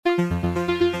Hey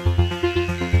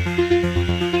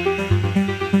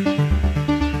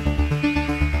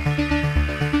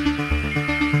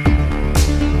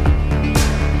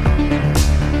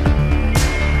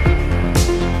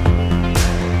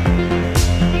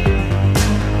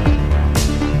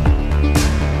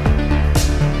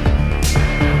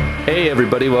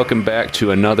everybody, welcome back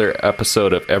to another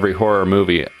episode of Every Horror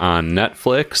Movie on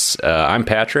Netflix. I'm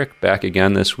Patrick, back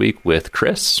again this week with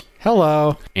Chris.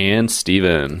 Hello. And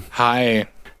Steven. Hi.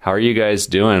 How are you guys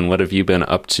doing? What have you been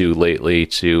up to lately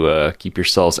to keep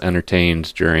yourselves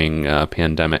entertained during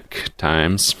pandemic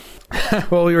times?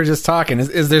 Well, we were just talking.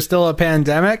 Is there still a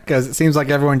pandemic? Because it seems like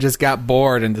everyone just got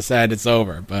bored and decided it's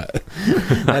over. But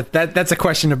that's a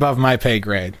question above my pay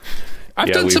grade.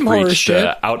 I've done some horror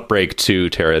shit. Outbreak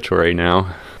 2 territory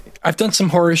now. I've done some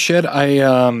horror shit. I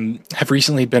have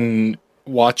recently been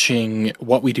watching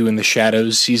What We Do in the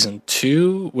Shadows Season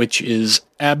 2, which is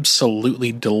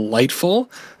absolutely delightful.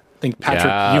 I think,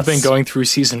 Patrick, You've been going through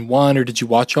Season 1, or did you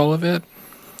watch all of it?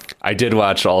 I did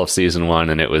watch all of Season 1,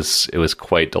 and it was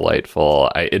quite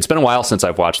delightful. It's been a while since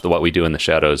I've watched the What We Do in the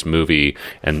Shadows movie,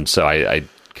 and so I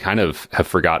kind of have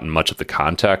forgotten much of the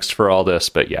context for all this,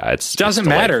 but yeah, it doesn't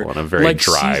matter in a very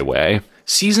dry way.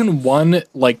 Season 1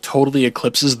 totally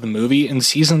eclipses the movie, and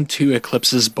Season 2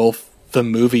 eclipses both the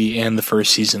movie and the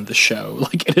first season of the show.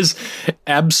 It is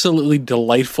absolutely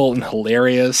delightful and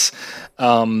hilarious.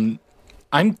 I'm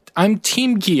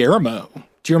Team Guillermo.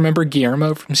 Do you remember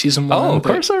Guillermo from Season 1? Oh, of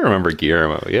course I remember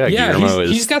Guillermo. Yeah, Guillermo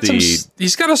he's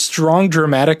got a strong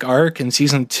dramatic arc in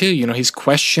Season 2. You know, he's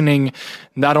questioning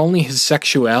not only his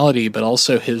sexuality, but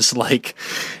also his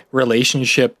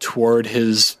relationship toward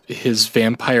his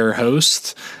vampire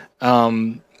host.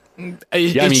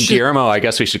 Guillermo, I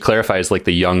guess we should clarify, is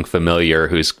the young familiar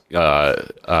who's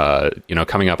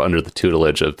coming up under the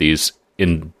tutelage of these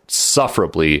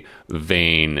insufferably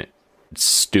vain,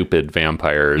 stupid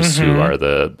vampires who are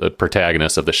the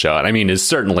protagonists of the show, and is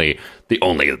certainly the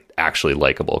only actually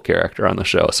likable character on the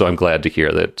show. So I'm glad to hear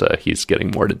that he's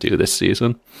getting more to do this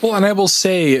season. Well, and I will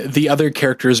say the other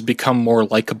characters become more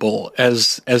likable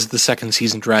as the second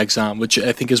season drags on, which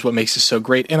I think is what makes it so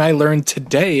great. And I learned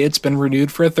today it's been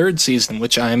renewed for a third season,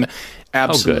 which I'm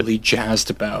absolutely jazzed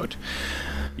about.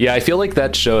 Yeah, I feel like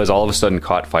that show has all of a sudden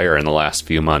caught fire in the last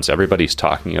few months. Everybody's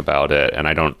talking about it, and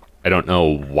I don't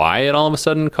know why it all of a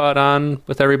sudden caught on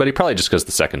with everybody. Probably just because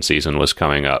the second season was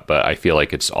coming up, but I feel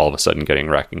like it's all of a sudden getting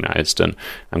recognized, and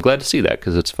I'm glad to see that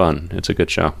because it's fun. It's a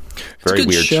good show. Very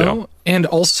weird show. And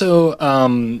also,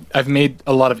 I've made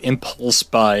a lot of impulse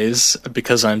buys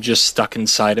because I'm just stuck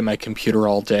inside of my computer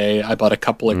all day. I bought a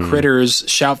couple of Critters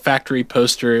Shout Factory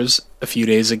posters a few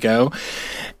days ago,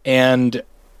 and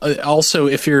also,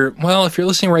 if you're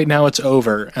listening right now, it's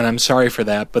over, and I'm sorry for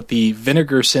that, but the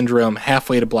Vinegar Syndrome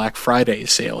Halfway to Black Friday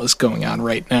sale is going on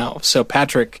right now. So,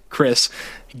 Patrick, Chris,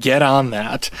 get on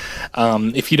that.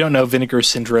 If you don't know, Vinegar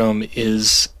Syndrome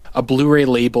is a Blu-ray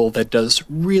label that does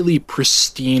really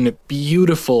pristine,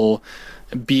 beautiful,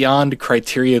 beyond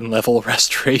Criterion level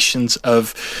restorations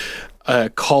of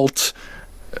cult,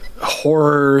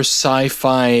 horror,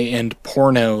 sci-fi, and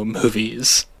porno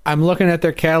movies. I'm looking at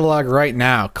their catalog right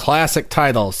now. Classic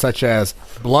titles such as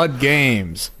Blood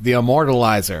Games, The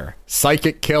Immortalizer,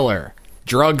 Psychic Killer,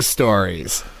 Drug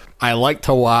Stories, I Like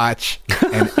to Watch,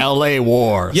 and L.A.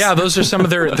 Wars. Yeah, those are some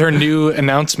of their new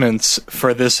announcements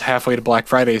for this Halfway to Black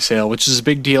Friday sale, which is a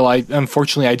big deal.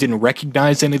 Unfortunately, I didn't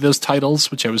recognize any of those titles,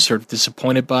 which I was sort of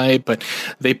disappointed by, but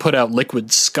they put out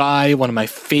Liquid Sky, one of my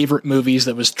favorite movies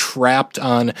that was trapped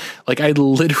on, I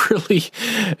literally,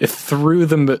 through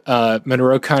the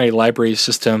Monroe County Library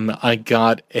system, I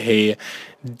got a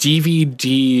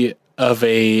DVD of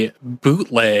a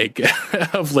bootleg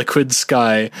of Liquid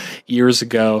Sky years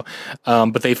ago,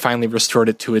 but they finally restored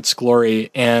it to its glory.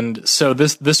 And so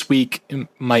this week,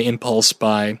 my impulse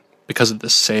buy, because of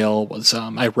this sale, was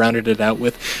I rounded it out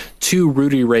with 2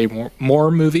 Rudy Ray Moore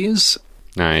movies.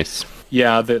 Nice.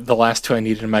 Yeah, the last 2 I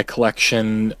needed in my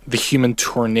collection, The Human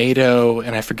Tornado,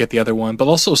 and I forget the other one, but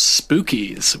also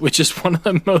Spookies, which is one of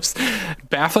the most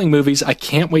baffling movies. I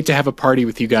can't wait to have a party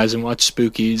with you guys and watch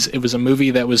Spookies. It was a movie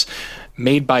that was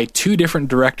made by 2 different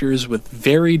directors with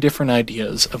very different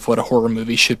ideas of what a horror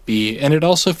movie should be, and it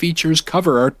also features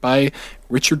cover art by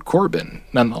Richard Corbin,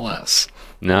 nonetheless.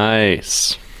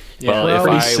 Nice. Yeah, well,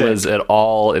 if I was at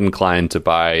all inclined to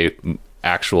buy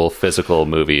actual physical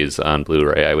movies on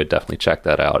Blu-ray, I would definitely check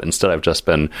that out. Instead, I've just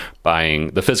been buying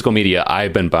the physical media.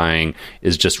 I've been buying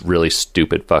is just really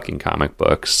stupid fucking comic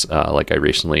books. I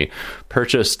recently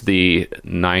purchased the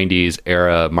 90s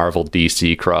era Marvel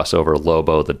DC crossover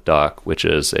Lobo the Duck, which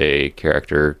is a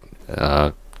character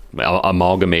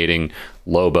amalgamating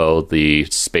Lobo, the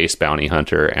space bounty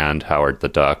hunter, and Howard the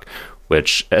Duck,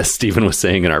 which, as Steven was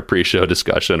saying in our pre-show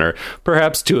discussion, are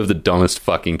perhaps two of the dumbest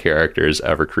fucking characters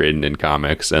ever created in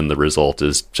comics, and the result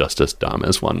is just as dumb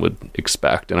as one would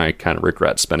expect. And I kind of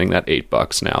regret spending that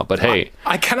 $8 now. But hey,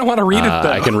 I kind of want to read it,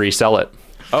 though. I can resell it.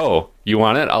 Oh, you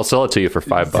want it? I'll sell it to you for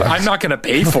 $5. I'm not going to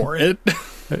pay for it.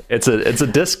 It's a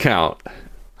discount.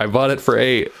 I bought it for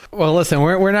 $8. Well, listen,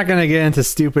 we're not going to get into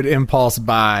stupid impulse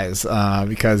buys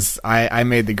because I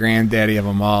made the granddaddy of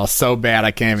them all so bad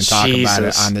I can't even talk about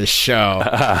it on this show.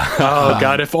 Oh,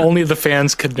 God, if only the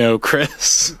fans could know,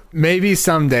 Chris. Maybe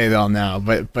someday they'll know,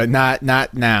 but not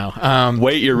now.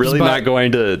 Wait, you're really not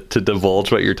going to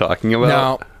divulge what you're talking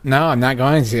about? No, I'm not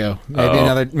going to.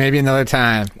 Maybe another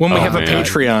time. When we have a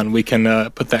Patreon, we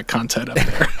can put that content up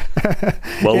there.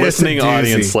 Well, listening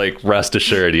audience, rest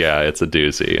assured, it's a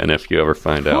doozy. And if you ever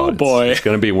find out, it's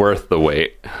going to be worth the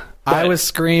wait. I was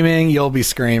screaming, you'll be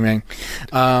screaming.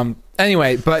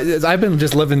 Anyway, but I've been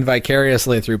just living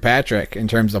vicariously through Patrick in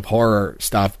terms of horror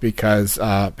stuff because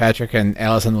Patrick and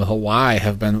Allison with Hawaii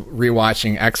have been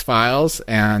rewatching X-Files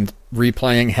and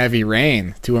replaying Heavy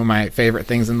Rain, two of my favorite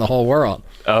things in the whole world.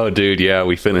 Oh, dude, yeah,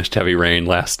 we finished Heavy Rain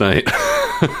last night.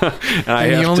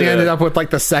 and you only ended up with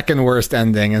the second worst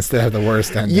ending instead of the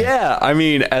worst ending. Yeah, I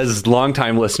mean, as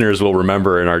longtime listeners will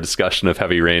remember in our discussion of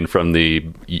Heavy Rain from the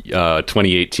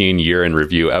 2018 year in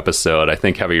review episode, I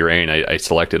think Heavy Rain I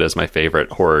selected as my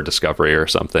favorite horror discovery or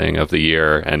something of the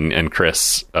year. And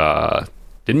Chris,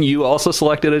 didn't you also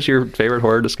select it as your favorite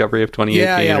horror discovery of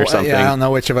 2018 or something? Yeah, I don't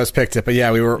know which of us picked it, but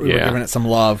yeah, we were giving it some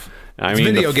love. It's a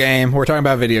video game. We're talking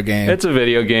about video game. It's a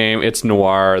video game. It's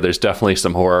noir. There's definitely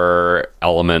some horror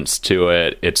elements to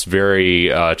it. It's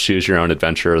very choose your own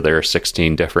adventure. There are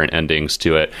 16 different endings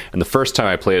to it. And the first time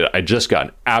I played it, I just got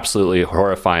an absolutely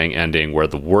horrifying ending where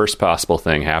the worst possible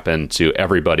thing happened to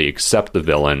everybody except the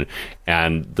villain.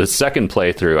 And the second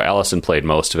playthrough, Allison played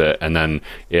most of it, and then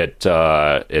it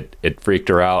freaked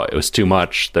her out. It was too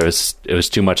much. It was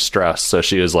too much stress. So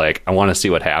she was like, "I want to see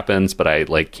what happens, but I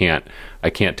can't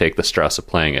take the stress of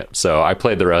playing it." So I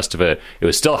played the rest of it. It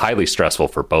was still highly stressful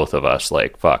for both of us.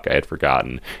 Fuck, I had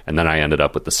forgotten. And then I ended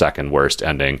up with the second worst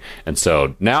ending. And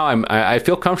so now I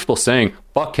feel comfortable saying,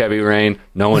 fuck Heavy Rain.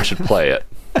 No one should play it.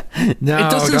 No,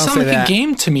 it doesn't sound like that. a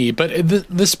game to me, but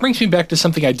this brings me back to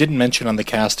something I didn't mention on the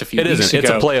cast a few weeks ago. It's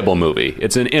a playable movie.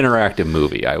 It's an interactive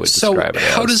movie, I would describe it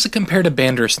as. How does it compare to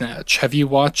Bandersnatch? Have you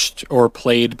watched or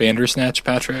played Bandersnatch,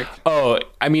 Patrick? Oh,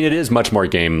 I mean, it is much more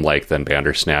game-like than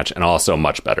Bandersnatch, and also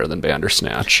much better than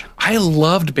Bandersnatch. I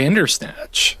loved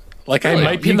Bandersnatch. I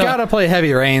might be you gotta play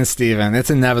Heavy Rain, Steven. It's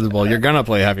inevitable. You're gonna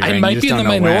play Heavy Rain. I might be in the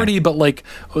minority, but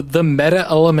the meta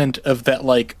element of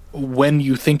that, when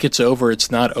you think it's over, it's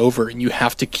not over, and you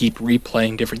have to keep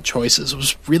replaying different choices. It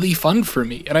was really fun for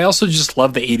me, and I also just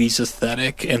love the '80s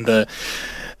aesthetic and the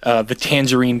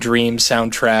Tangerine Dream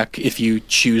soundtrack. If you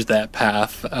choose that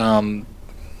path.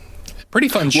 Pretty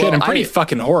fun shit and pretty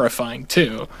fucking horrifying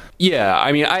too. Yeah,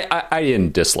 I mean, I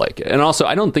didn't dislike it. And also,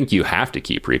 I don't think you have to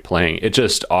keep replaying. It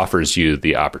just offers you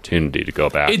the opportunity to go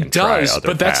back and try other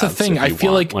but that's the thing. I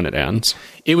feel like when it ends.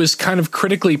 It was kind of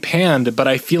critically panned, but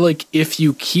I feel like if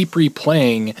you keep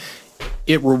replaying,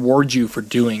 it rewards you for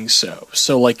doing so.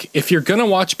 So, if you're going to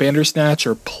watch Bandersnatch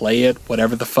or play it,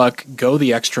 whatever the fuck, go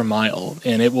the extra mile,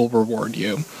 and it will reward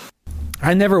you.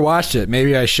 I never watched it.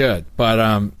 Maybe I should.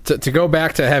 But to go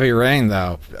back to Heavy Rain,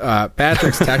 though,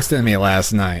 Patrick's texting me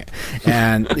last night,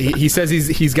 and he says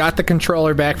he's got the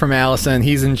controller back from Allison.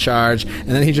 He's in charge, and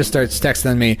then he just starts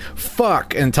texting me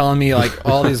 "fuck" and telling me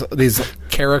all these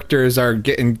characters are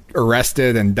getting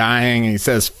arrested and dying, and he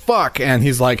says "fuck," and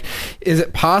he's like, "Is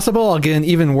it possible I'll get an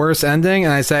even worse ending?"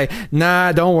 And I say,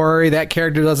 "Nah, don't worry. That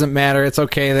character doesn't matter. It's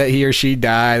okay that he or she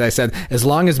died." I said, "As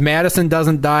long as Madison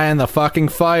doesn't die in the fucking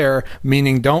fire."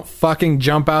 Meaning, don't fucking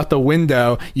jump out the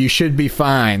window. You should be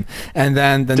fine. And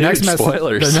then the next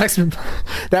spoilers.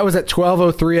 That was at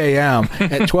 12:03 a.m.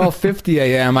 At 12:50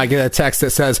 a.m. I get a text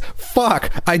that says,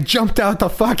 "Fuck! I jumped out the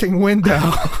fucking window."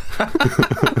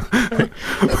 And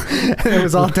it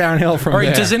was all downhill from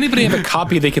there. Does anybody have a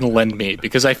copy they can lend me?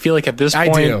 Because I feel like at this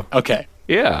point, I do. Okay.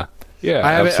 Yeah. Yeah,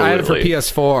 I have it for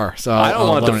PS4, so I don't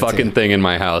want the fucking thing in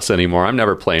my house anymore. I'm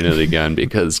never playing it again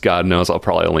because God knows I'll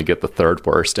probably only get the third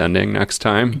worst ending next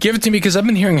time. Give it to me because I've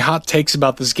been hearing hot takes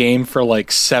about this game for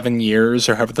 7 years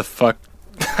or however the fuck,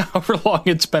 however long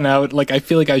it's been out. I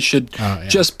feel like I should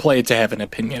just play it to have an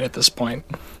opinion at this point.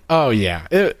 Oh yeah,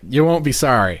 you won't be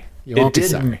sorry. You won't be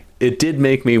sorry. It did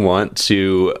make me want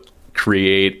to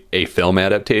create a film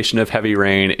adaptation of Heavy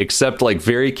Rain, except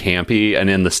very campy and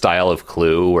in the style of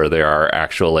Clue, where there are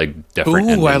actual different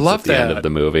endings I love at the end of the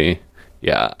movie.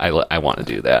 Yeah, I want to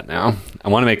do that now. I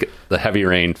want to make the Heavy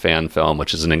Rain fan film,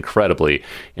 which is an incredibly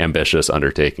ambitious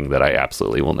undertaking that I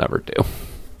absolutely will never do.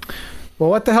 Well,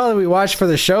 what the hell did we watch for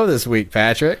the show this week,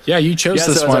 Patrick? Yeah, you chose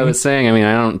this so one. As I was saying, I mean,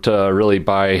 I don't really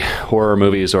buy horror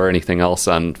movies or anything else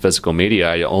on physical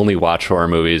media. I only watch horror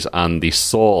movies on the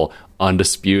sole,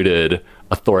 undisputed,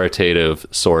 authoritative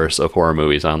source of horror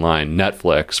movies online,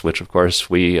 Netflix, which, of course,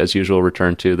 we, as usual,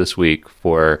 return to this week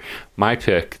for my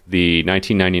pick, the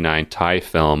 1999 Thai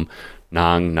film,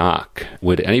 Nong Nok.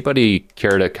 Would anybody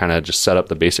care to kind of just set up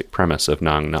the basic premise of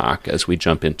Nong Nok as we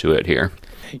jump into it here?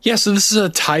 Yeah, so this is a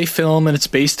Thai film, and it's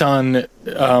based on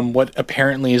what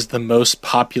apparently is the most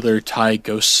popular Thai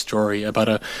ghost story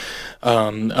about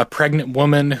a pregnant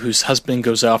woman whose husband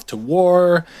goes off to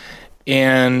war,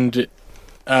 and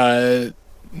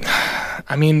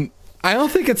I mean, I don't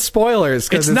think it's spoilers.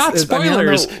 It's not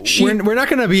spoilers. We're not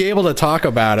going to be able to talk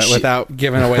about it without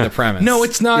giving away the premise. No,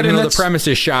 it's not. Even though the premise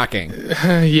is shocking.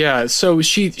 Yeah, so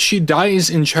she dies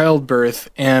in childbirth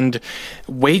and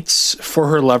waits for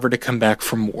her lover to come back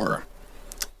from war.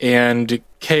 And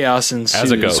chaos ensues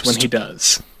As a ghost. when he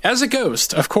does. As a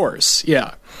ghost, of course,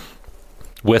 yeah.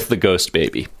 With the ghost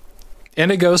baby.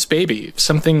 And a ghost baby,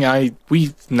 something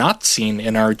we've not seen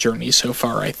in our journey so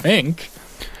far, I think.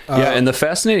 Yeah, and the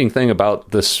fascinating thing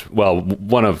about this, well,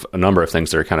 one of a number of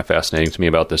things that are kind of fascinating to me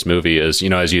about this movie is,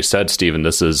 as you said, Stephen,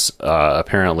 this is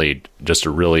apparently just a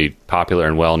really popular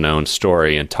and well-known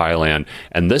story in Thailand.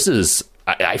 And this is,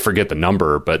 I forget the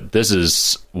number, but this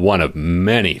is one of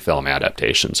many film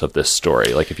adaptations of this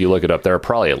story. Like, if you look it up, there are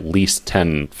probably at least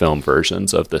 10 film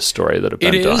versions of this story that have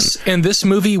been done. It is, and this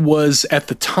movie was, at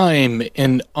the time,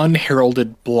 an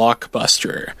unheralded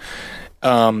blockbuster.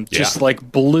 Just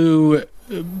like blew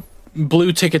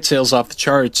ticket sales off the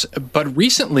charts. But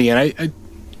recently, and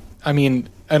I mean,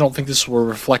 I don't think this will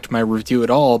reflect my review at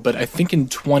all, but I think in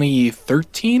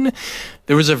 2013,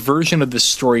 there was a version of this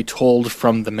story told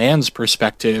from the man's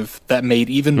perspective that made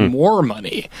even more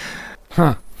money.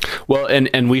 Huh. Well,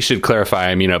 and we should clarify,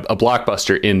 I mean, a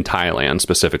blockbuster in Thailand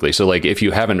specifically. So, like, if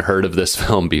you haven't heard of this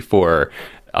film before,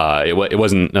 it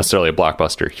wasn't necessarily a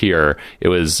blockbuster here. It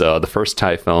was the first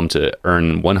Thai film to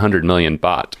earn 100 million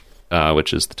baht,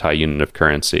 which is the Thai unit of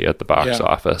currency at the box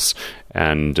office,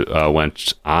 and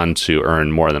went on to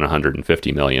earn more than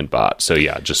 150 million baht. So,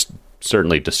 yeah, just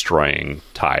certainly destroying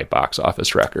Thai box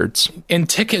office records. And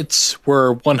tickets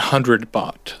were 100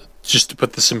 baht, just to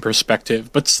put this in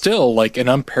perspective, but still like an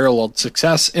unparalleled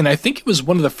success. And I think it was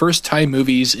one of the first Thai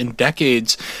movies in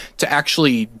decades to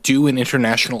actually do an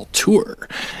international tour,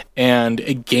 and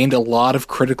it gained a lot of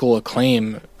critical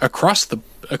acclaim across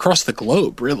the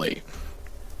globe, really.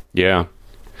 Yeah.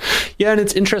 Yeah, and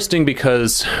it's interesting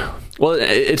because, well,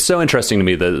 it's so interesting to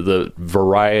me, the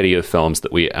variety of films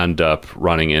that we end up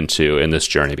running into in this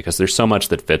journey, because there's so much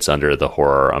that fits under the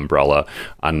horror umbrella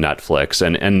on Netflix.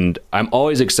 And I'm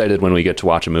always excited when we get to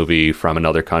watch a movie from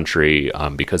another country,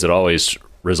 because it always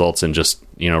results in just,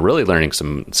 really learning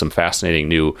some fascinating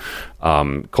new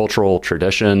cultural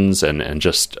traditions and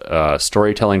just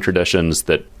storytelling traditions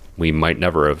that we might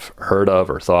never have heard of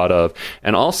or thought of.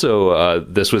 And also,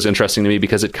 this was interesting to me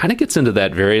because it kind of gets into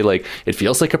that very, like, it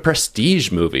feels like a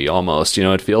prestige movie almost.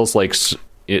 It feels like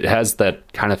it has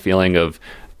that kind of feeling of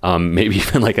maybe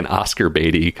even like an Oscar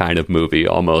baity kind of movie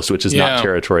almost, which is not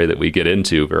territory that we get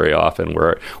into very often.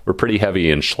 We're pretty heavy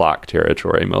in schlock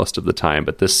territory most of the time,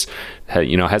 but this,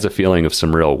 has a feeling of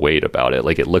some real weight about it.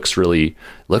 Like, it looks really,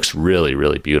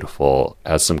 really beautiful,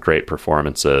 has some great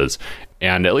performances.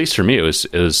 And at least for me, it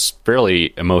was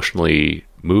fairly emotionally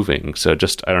moving. So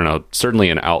just, I don't know,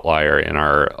 certainly an outlier in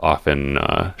our often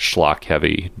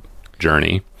schlock-heavy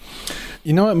journey.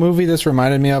 You know what movie this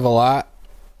reminded me of a lot?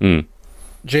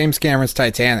 James Cameron's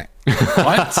Titanic.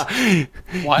 What?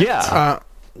 What?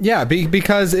 Yeah.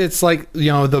 Because it's like,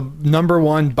 the number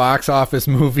one box office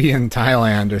movie in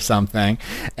Thailand or something.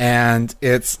 And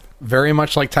it's very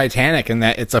much like Titanic in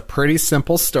that it's a pretty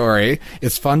simple story.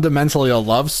 It's fundamentally a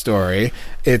love story.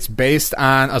 It's based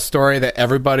on a story that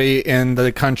everybody in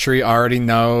the country already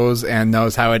knows and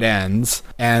knows how it ends.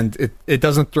 And it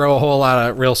doesn't throw a whole lot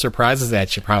of real surprises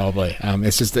at you, probably.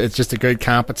 It's just a good,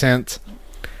 competent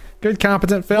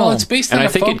film. Well, it's based on I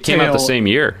think it came out the same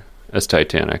year as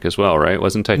Titanic as well, right?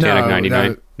 Wasn't Titanic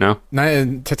 99? No?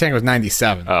 Titanic was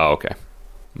 97. Oh, okay.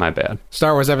 My bad.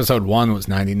 Star Wars Episode 1 was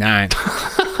 99.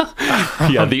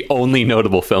 Yeah, the only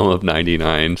notable film of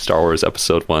 99, Star Wars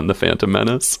Episode 1, The Phantom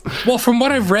Menace. Well, from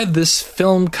what I've read, this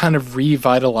film kind of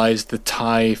revitalized the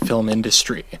Thai film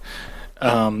industry.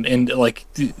 And, like,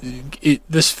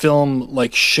 this film,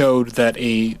 like, showed that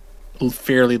a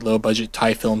fairly low budget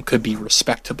Thai film could be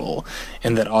respectable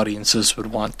and that audiences would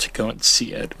want to go and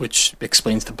see it, which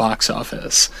explains the box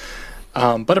office.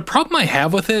 But a problem I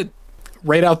have with it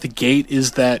right out the gate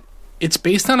is that it's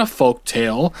based on a folk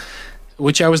tale,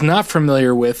 which I was not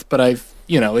familiar with, but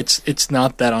it's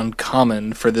not that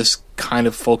uncommon for this kind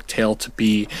of folk tale to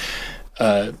be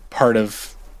part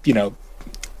of,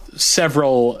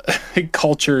 several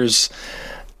cultures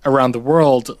around the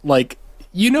world. Like,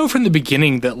 from the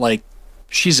beginning that,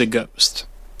 she's a ghost.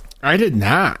 I did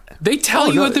not. They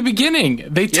tell you at the beginning.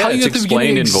 They tell you at the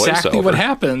beginning exactly what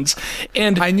happens.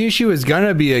 And I knew she was going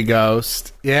to be a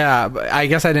ghost. Yeah, but I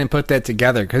guess I didn't put that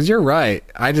together because you're right.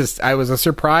 I was a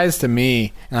surprise to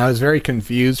me, and I was very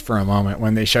confused for a moment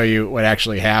when they show you what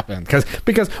actually happened.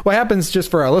 Because what happens,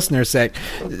 just for our listeners' sake,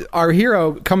 our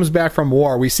hero comes back from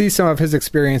war. We see some of his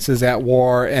experiences at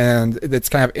war, and it's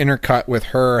kind of intercut with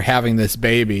her having this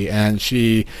baby, and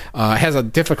she has a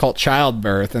difficult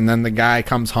childbirth, and then the guy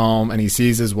comes home, and he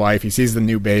sees his wife, he sees the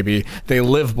new baby. They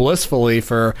live blissfully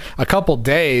for a couple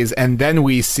days, and then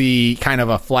we see kind of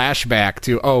a flashback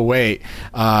to, oh wait,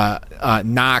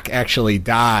 Knock actually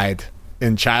died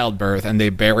in childbirth, and they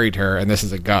buried her, and this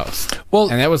is a ghost. Well,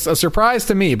 and that was a surprise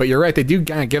to me. But you're right; they do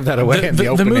kind of give that away in the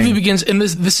opening. The movie begins, and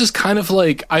this is kind of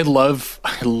like I love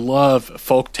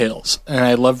folk tales, and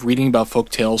I love reading about folk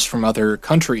tales from other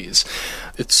countries.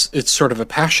 It's sort of a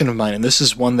passion of mine, and this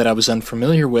is one that I was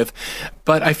unfamiliar with.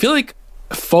 But I feel like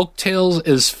folk tales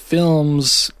as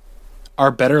films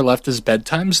are better left as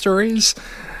bedtime stories.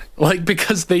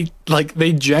 Because they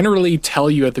generally tell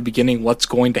you at the beginning what's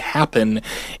going to happen,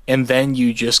 and then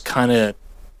you just kind of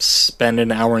spend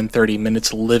an hour and 30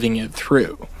 minutes living it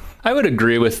through. I would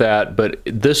agree with that, but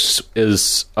this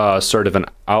is sort of an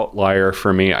outlier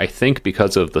for me, I think,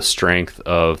 because of the strength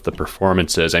of the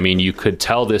performances. I mean, you could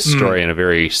tell this story in a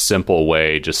very simple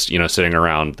way, just, sitting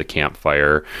around the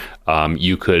campfire.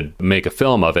 You could make a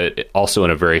film of it also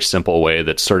in a very simple way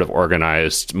that's sort of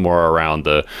organized more around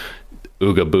the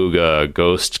ooga booga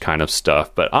ghost kind of stuff.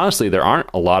 But honestly, there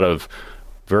aren't a lot of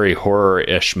very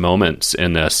horror-ish moments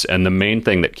in this, and the main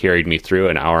thing that carried me through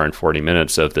an hour and 40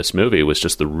 minutes of this movie was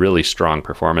just the really strong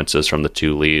performances from the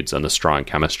two leads and the strong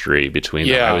chemistry between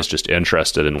them. I was just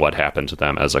interested in what happened to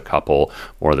them as a couple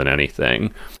more than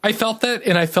anything. I felt that,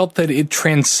 and I felt that it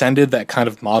transcended that kind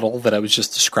of model that I was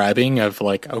just describing of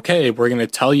okay, we're going to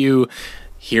tell you,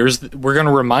 we're going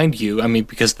to remind you,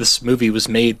 because this movie was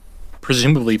made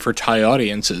presumably for Thai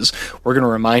audiences, we're going to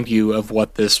remind you of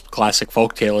what this classic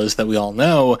folktale is that we all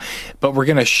know, but we're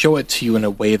going to show it to you in a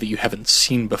way that you haven't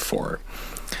seen before.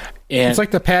 And it's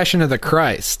like the Passion of the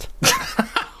Christ.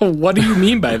 What do you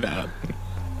mean by that?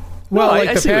 Well,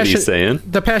 I see what he's saying.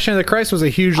 The Passion of the Christ was a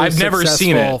hugely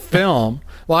successful film.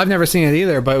 Well, I've never seen it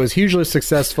either, but it was hugely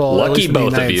successful. Lucky in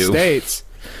both the United of you. States,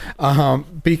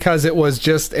 because it was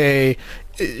just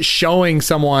showing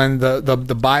someone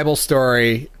the Bible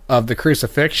story of the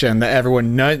crucifixion that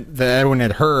everyone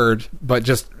had heard, but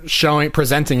just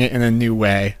presenting it in a new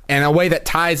way, and a way that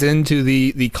ties into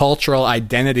the cultural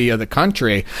identity of the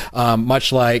country,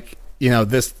 much like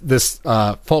this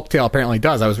folktale apparently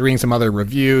does. I was reading some other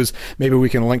reviews. Maybe we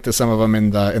can link to some of them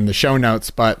in the show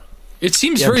notes, but it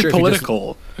seems very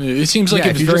political. It seems like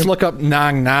if you just look up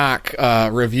Nong Knock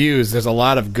reviews, there's a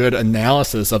lot of good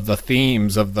analysis of the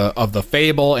themes of the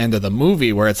fable and of the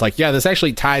movie, where it's this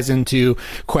actually ties into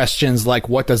questions like,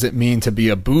 what does it mean to be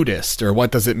a Buddhist, or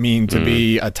what does it mean to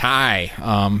be a Thai,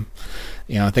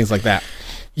 things like that.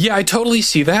 Yeah, I totally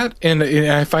see that, and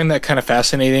I find that kind of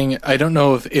fascinating. I don't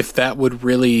know if that would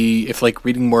really, if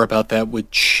reading more about that would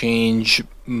change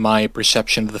my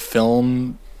perception of the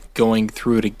film going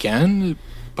through it again.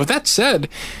 But that said,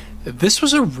 this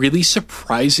was a really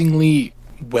surprisingly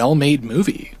well-made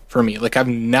movie for me. I've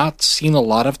not seen a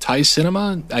lot of Thai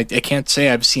cinema. I can't say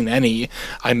I've seen any.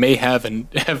 I may have and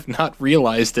have not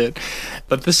realized it.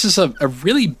 But this is a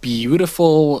really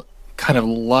beautiful, kind of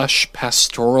lush,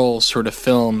 pastoral sort of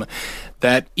film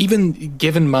that, even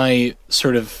given my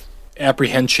sort of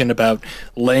apprehension about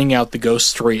laying out the ghost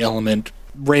story element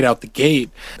right out the gate,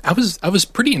 I was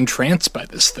pretty entranced by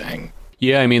this thing.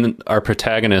 Yeah, our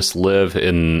protagonists live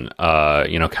in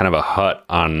kind of a hut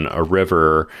on a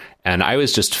river, and I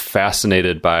was just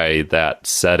fascinated by that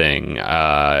setting.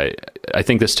 I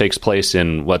think this takes place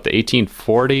in the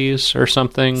 1840s or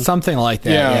something like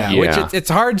that. Yeah. Which it's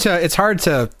hard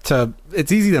to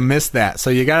it's easy to miss that. So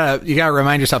you gotta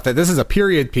remind yourself that this is a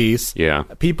period piece. Yeah,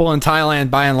 people in Thailand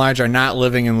by and large are not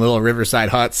living in little riverside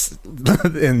huts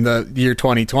in the year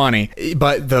 2020,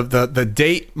 but the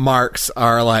date marks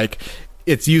are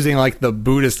it's using like the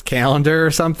Buddhist calendar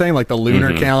or something, like the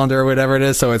lunar calendar or whatever it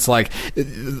is. So it's like,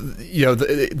 you know,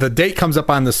 the date comes up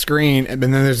on the screen, and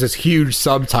then there's this huge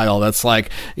subtitle that's like,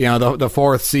 you know, the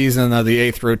fourth season of the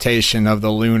eighth rotation of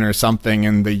the lunar something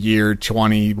in the year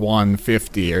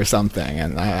 2150 or something.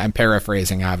 And I'm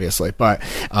paraphrasing, obviously, but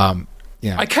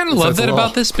yeah, I kind of love that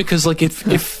about this, because like it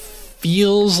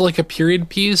feels like a period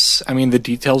piece. I mean, the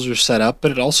details are set up, but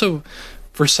it also,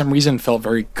 for some reason, felt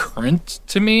very current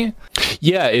to me.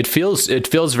 Yeah, it feels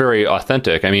very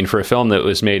authentic. I mean, for a film that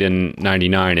was made in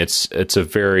 '99, it's a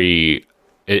very,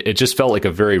 it just felt like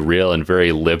a very real and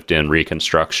very lived in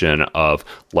reconstruction of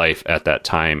life at that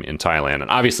time in Thailand. And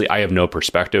obviously, I have no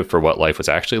perspective for what life was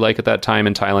actually like at that time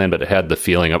in Thailand, but it had the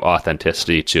feeling of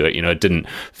authenticity to it. You know, it didn't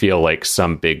feel like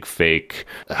some big fake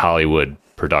Hollywood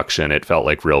production. It felt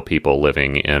like real people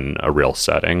living in a real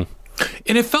setting.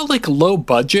 And it felt like low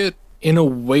budget in a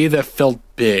way that felt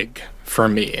big for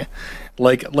me.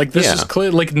 Like this is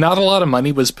clear, like not a lot of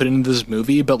money was put into this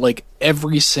movie, but like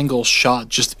every single shot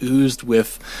just oozed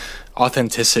with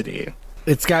authenticity.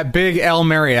 It's got big El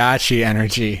Mariachi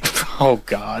energy. Oh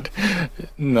God.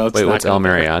 No, it's Wait, not what's El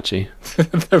Mariachi?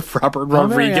 The Robert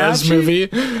Rodriguez movie.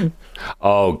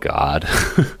 Oh God.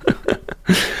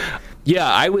 Yeah,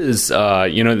 I was,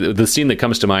 you know, the scene that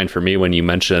comes to mind for me when you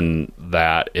mention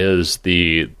that is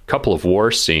the couple of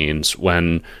war scenes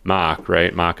when Mak,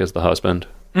 right? Mak is the husband.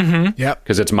 Mm-hmm. Yep.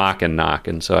 Because it's Mak and Nak,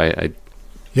 and so I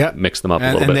mix them up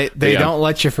a little bit. And they don't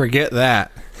let you forget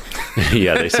that.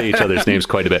 Yeah, they say each other's names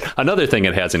quite a bit. Another thing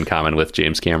it has in common with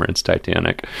James Cameron's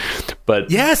Titanic.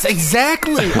 But yes,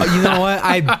 exactly. You know what?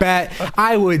 I bet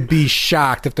I would be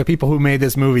shocked if the people who made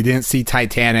this movie didn't see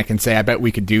Titanic and say, I bet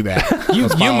we could do that. You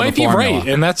might be right,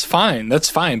 and that's fine. That's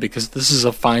fine, because this is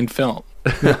a fine film.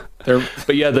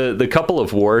 But yeah, the couple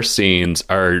of war scenes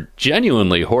are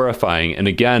genuinely horrifying. And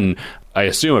again, I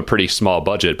assume a pretty small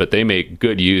budget, but they make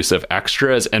good use of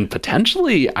extras and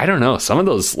potentially, I don't know, some of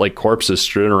those like corpses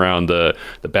strewn around the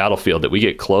battlefield that we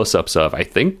get close-ups of. I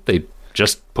think they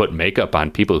just put makeup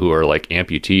on people who are like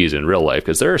amputees in real life,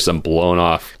 because there are some blown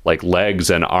off like legs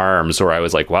and arms where I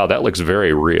was like, wow, that looks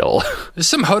very real. There's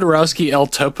some Jodorowsky El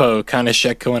Topo kind of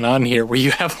shit going on here, where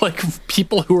you have like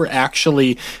people who are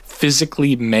actually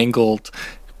physically mangled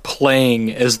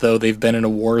playing as though they've been in a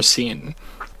war scene.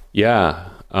 Yeah.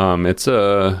 It's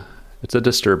a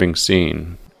disturbing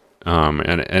scene.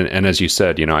 And as you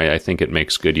said, you know, I think it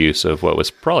makes good use of what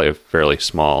was probably a fairly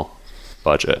small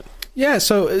budget. Yeah,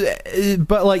 so,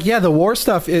 but like, yeah, the war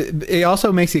stuff, it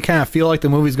also makes you kind of feel like the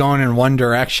movie's going in one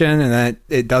direction, and that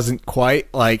it doesn't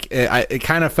quite. Like, it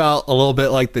kind of felt a little bit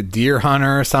like The Deer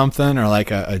Hunter or something, or like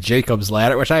a Jacob's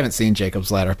Ladder, which I haven't seen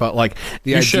Jacob's Ladder, but like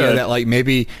the idea that like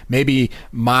maybe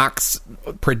Mock's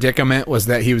predicament was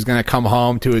that he was going to come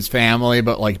home to his family,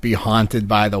 but like be haunted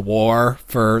by the war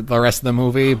for the rest of the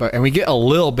movie. And we get a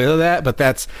little bit of that, but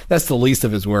that's the least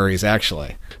of his worries,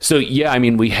 actually. So, yeah, I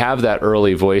mean, we have that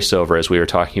early voiceover, as we were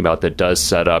talking about, that does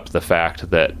set up the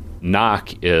fact that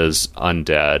Nak is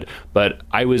undead. But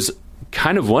I was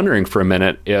kind of wondering for a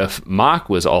minute if Mak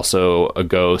was also a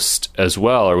ghost as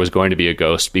well, or was going to be a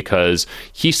ghost, because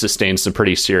he sustained some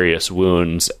pretty serious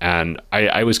wounds. And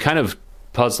I was kind of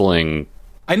puzzling.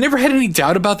 I never had any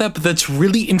doubt about that, but that's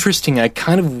really interesting. I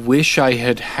kind of wish I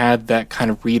had had that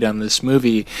kind of read on this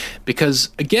movie, because,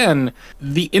 again,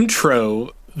 the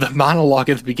intro, the monologue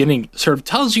at the beginning, sort of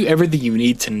tells you everything you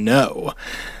need to know.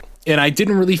 And I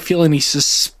didn't really feel any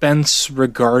suspense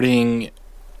regarding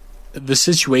the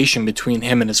situation between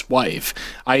him and his wife.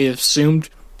 I assumed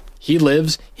he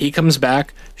lives, he comes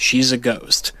back, she's a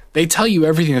ghost. They tell you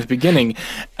everything at the beginning,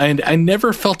 and I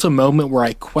never felt a moment where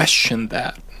I questioned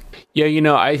that. Yeah, you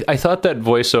know, I thought that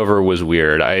voiceover was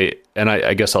weird. I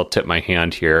guess I'll tip my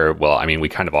hand here. Well, I mean, we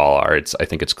kind of all are. I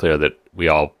think it's clear that we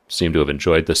all seem to have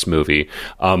enjoyed this movie.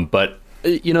 But,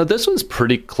 you know, this was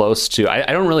pretty close to...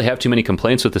 I don't really have too many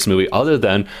complaints with this movie, other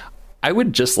than I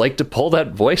would just like to pull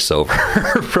that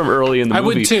voiceover from early in the movie. I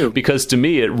would too. Because to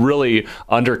me, it really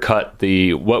undercut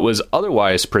what was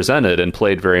otherwise presented and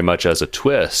played very much as a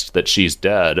twist that she's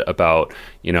dead about,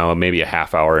 you know, maybe a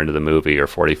half hour into the movie or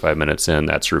 45 minutes in,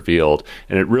 that's revealed.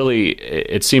 And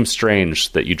it seems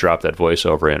strange that you drop that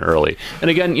voiceover in early. And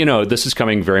again, you know, this is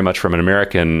coming very much from an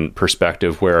American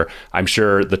perspective, where I'm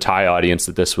sure the Thai audience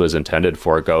that this was intended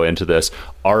for go into this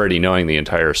already knowing the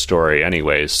entire story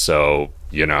anyways. So,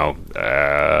 you know,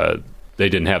 they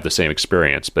didn't have the same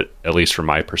experience, but at least from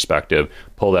my perspective,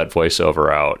 pull that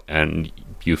voiceover out and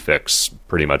you fix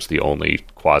pretty much the only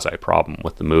quasi problem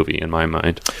with the movie in my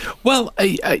mind. Well,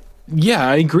 I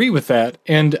agree with that.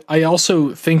 And I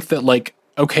also think that, like,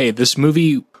 okay, this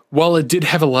movie while it did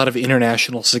have a lot of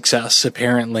international success,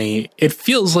 apparently, it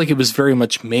feels like it was very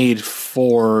much made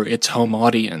for its home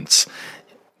audience,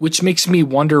 which makes me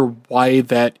wonder why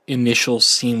that initial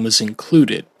scene was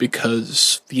included,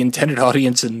 because the intended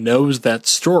audience knows that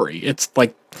story. It's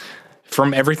like,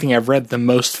 from everything I've read, the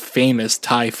most famous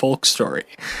Thai folk story.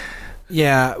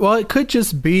 Yeah, well, it could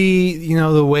just be,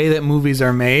 the way that movies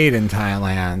are made in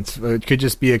Thailand. It could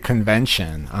just be a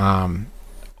convention.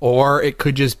 Or it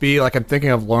could just be, like, I'm thinking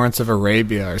of Lawrence of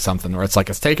Arabia or something, where it's like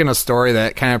it's taking a story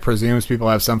that kind of presumes people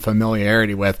have some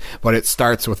familiarity with, but it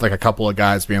starts with, like, a couple of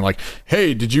guys being like,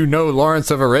 hey, did you know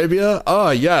Lawrence of Arabia? Oh,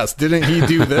 yes. Didn't he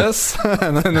do this?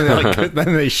 And then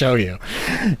then they show you.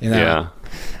 Yeah.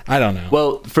 I don't know.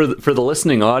 Well, for the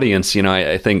listening audience,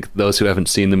 I think those who haven't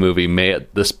seen the movie may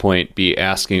at this point be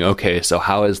asking, okay, so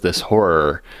how is this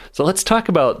horror? So let's talk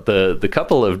about the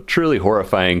couple of truly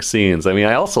horrifying scenes. I mean,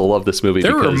 I also love this movie.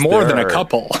 There because are more than a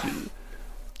couple.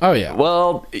 Oh, yeah.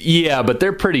 Well, yeah, but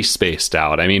they're pretty spaced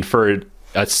out. I mean, for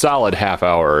a solid half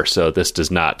hour or so, this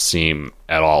does not seem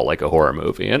at all like a horror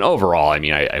movie. And overall, I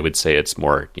mean, I would say it's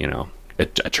more, a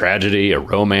tragedy, a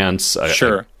romance,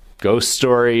 Sure. a ghost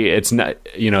story. It's not,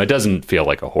 it doesn't feel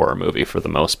like a horror movie for the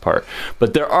most part,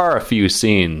 but there are a few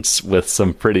scenes with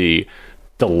some pretty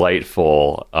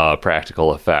delightful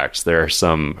practical effects. There are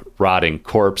some rotting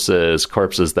corpses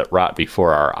that rot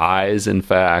before our eyes, in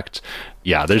fact.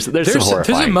 Yeah, there's some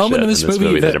horrifying there's a moment shit in this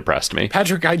movie that impressed me.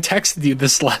 Patrick, I texted you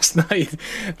this last night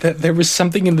that there was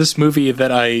something in this movie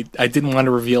that I didn't want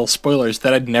to reveal spoilers,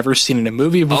 that I'd never seen in a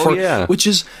movie before, which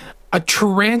is a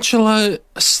tarantula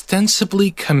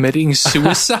ostensibly committing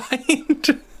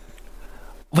suicide.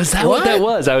 Was that what that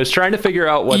was? I was trying to figure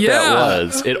out what that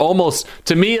was. It almost,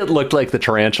 to me, it looked like the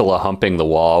tarantula humping the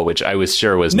wall, which I was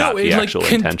sure was not the actual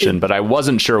intention, but I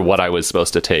wasn't sure what I was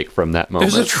supposed to take from that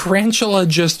moment. There's a tarantula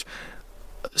just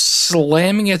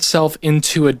slamming itself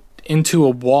into a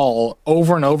wall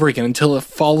over and over again until it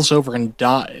falls over and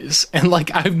dies. And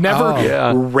I've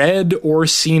never read or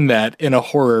seen that in a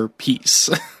horror piece.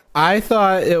 I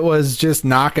thought it was just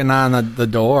knocking on the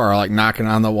door, like knocking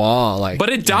on the wall, But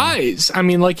it dies. I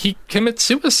mean, he commits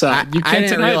suicide. I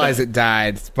didn't realize it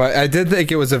died, but I did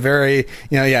think it was a very,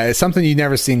 it's something you've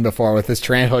never seen before with this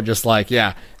tarantula just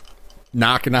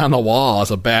knocking on the wall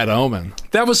is a bad omen.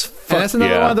 That was fun. And that's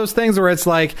another one of those things where it's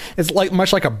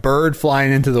much like a bird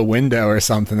flying into the window or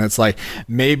something. It's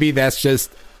maybe that's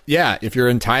just. Yeah, if you're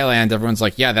in Thailand, everyone's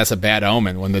like, yeah, that's a bad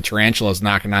omen. When the tarantula's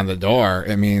knocking on the door,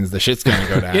 it means the shit's going to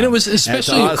go down. And it was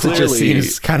especially it just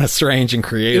seems kind of strange and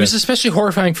creative. It was especially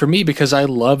horrifying for me because I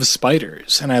love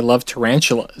spiders and I love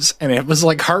tarantulas. And it was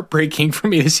heartbreaking for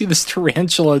me to see this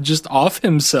tarantula just off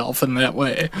himself in that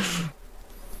way.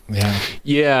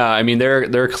 Yeah. I mean,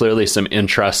 there are clearly some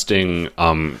interesting,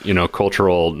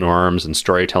 cultural norms and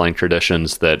storytelling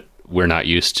traditions that we're not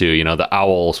used to. The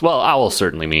owls. Well, owls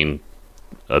certainly mean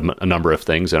a number of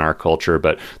things in our culture,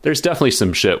 but there's definitely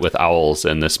some shit with owls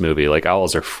in this movie.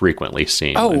 Owls are frequently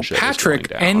seen. Oh,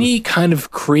 Patrick, any kind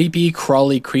of creepy,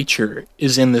 crawly creature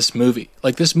is in this movie.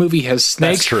 This movie has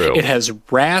snakes. That's true. It has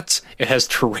rats. It has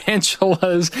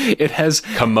tarantulas. It has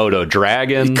Komodo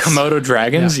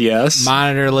dragons. Yes.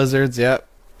 Monitor lizards. Yep.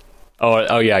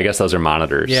 Oh yeah, I guess those are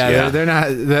monitors. Yeah. They're not.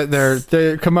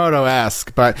 They're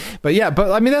Komodo-esque, but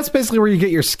I mean that's basically where you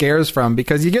get your scares from,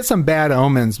 because you get some bad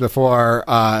omens before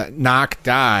Nock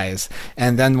dies,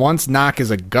 and then once Nock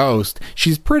is a ghost,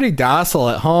 she's pretty docile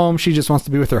at home. She just wants to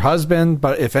be with her husband.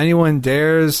 But if anyone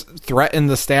dares threaten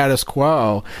the status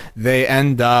quo, they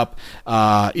end up,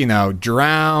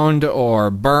 drowned or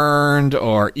burned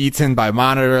or eaten by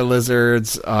monitor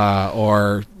lizards,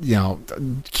 or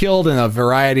killed in a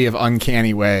variety of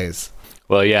uncanny ways.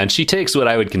 Well, yeah, and she takes what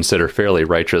I would consider fairly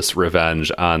righteous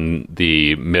revenge on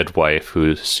the midwife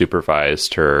who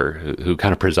supervised her, who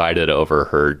kind of presided over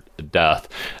her death,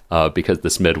 because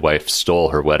this midwife stole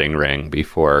her wedding ring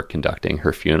before conducting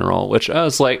her funeral, which I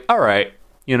was like, all right,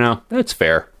 that's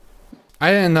fair.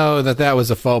 I didn't know that was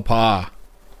a faux pas.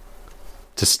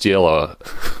 To steal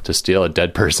a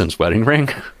dead person's wedding ring?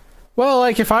 Well,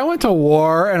 if I went to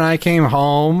war and I came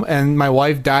home and my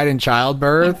wife died in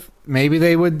childbirth, maybe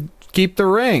they would keep the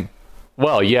ring.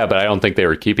 Well, yeah, but I don't think they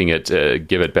were keeping it to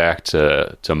give it back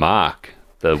to Mock.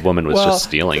 The woman was just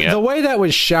stealing it. The way that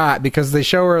was shot, because they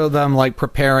show them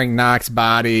preparing Nock's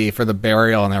body for the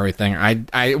burial and everything.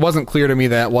 It wasn't clear to me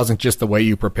that it wasn't just the way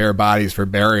you prepare bodies for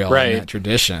burial in that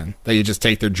tradition, that you just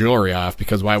take their jewelry off,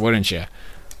 because why wouldn't you?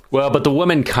 Well, but the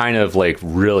woman kind of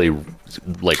really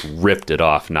ripped it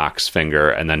off Nock's finger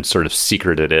and then sort of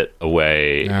secreted it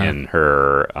away in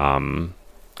her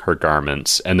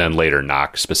garments. And then later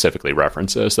Nock specifically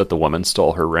references that the woman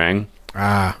stole her ring.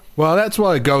 Well, Well, that's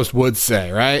what a ghost would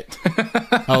say, right?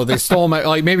 Oh, they stole my...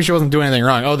 Like, maybe she wasn't doing anything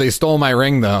wrong. Oh, they stole my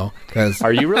ring, though. Because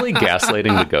Are you really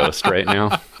gaslighting the ghost right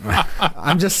now?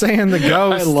 I'm just saying the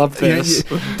ghost... I love this.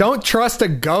 Don't trust a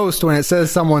ghost when it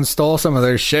says someone stole some of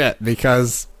their shit,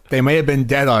 because they may have been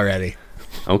dead already.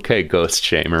 Okay, ghost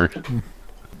shamer.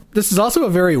 This is also a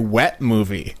very wet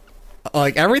movie.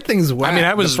 Like, everything's wet. I mean,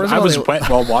 I was wet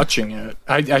while watching it.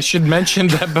 I should mention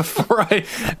that before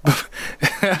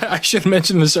I should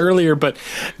mention this earlier, but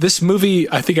this movie,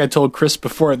 I think I told Chris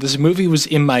before, this movie was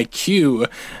in my queue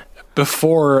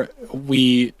before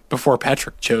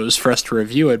Patrick chose for us to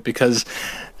review it, because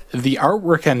the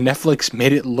artwork on Netflix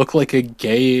made it look like a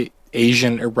gay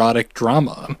Asian erotic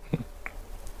drama.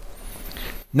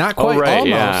 Not quite, right, almost.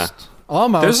 yeah.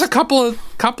 Almost. There's a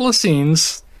couple of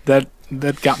scenes that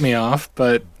got me off,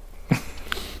 but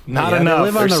not enough.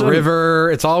 They live on the river.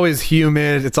 It's always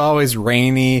humid. It's always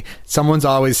rainy. Someone's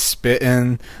always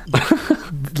spitting.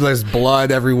 There's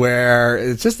blood everywhere.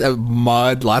 It's just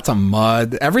mud, lots of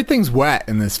mud. Everything's wet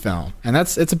in this film, and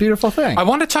it's a beautiful thing. I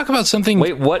want to talk about something.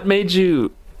 Wait, what made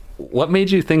you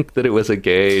think that it was a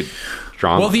gay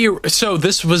drama? Well, so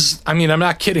this was, I mean, I'm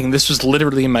not kidding. This was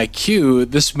literally in my queue.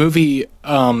 This movie,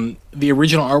 the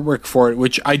original artwork for it,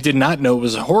 which I did not know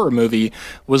was a horror movie,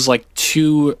 was like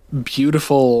two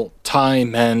beautiful Thai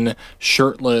men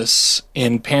shirtless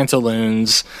in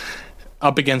pantaloons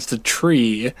up against a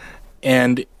tree.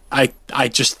 And I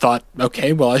just thought,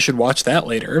 okay, well, I should watch that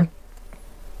later.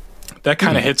 That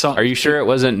kind of hits on. Are you sure it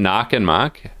wasn't Knock and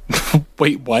Mock?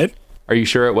 Wait, what? Are you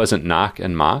sure it wasn't Knock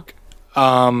and Mock?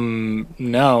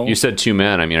 No. You said two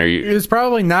men. I mean, are you... It was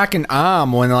probably knocking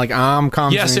when like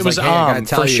comes. Yes, and it was like, hey, I gotta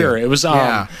tell for you. sure. It was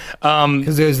Yeah.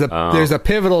 Because there's a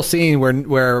pivotal scene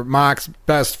where Mock's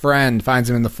best friend finds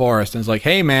him in the forest and is like,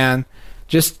 "Hey, man,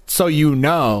 just so you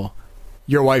know,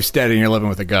 your wife's dead and you're living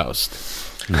with a ghost."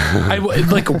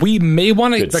 We may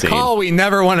want to... The call we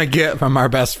never want to get from our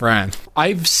best friend.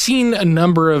 I've seen a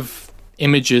number of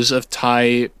images of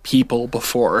Thai people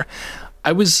before.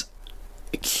 I was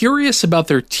curious about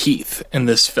their teeth in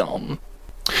this film.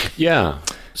 Yeah.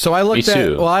 So I looked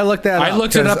too. I looked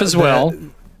it up as well.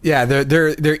 Yeah,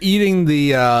 they're eating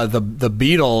the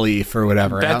beetle leaf or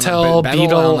whatever. Betel,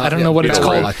 beetle. I don't know what it's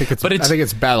called. I think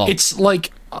it's betel. It's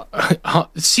like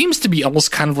it seems to be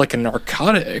almost kind of like a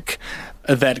narcotic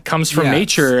that comes from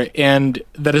nature, and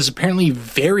that is apparently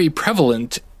very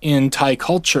prevalent in Thai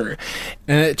culture.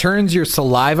 And it turns your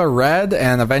saliva red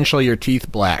and eventually your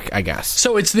teeth black, I guess.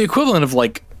 So it's the equivalent of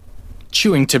like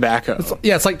chewing tobacco.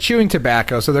 It's like chewing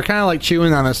tobacco. So they're kind of like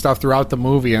chewing on this stuff throughout the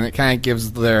movie, and it kind of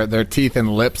gives their teeth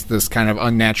and lips this kind of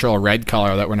unnatural red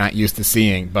color that we're not used to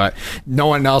seeing. But no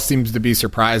one else seems to be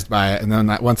surprised by it. And then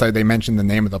once they mentioned the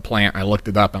name of the plant, I looked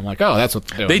it up. I'm like, oh, that's what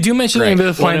they're doing. They do mention the name of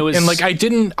the plant, was... and like I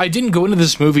didn't go into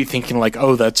this movie thinking like,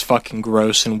 oh, that's fucking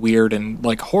gross and weird and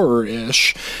like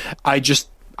horror-ish. I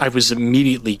was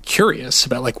immediately curious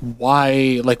about like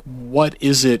why, like what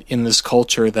is it in this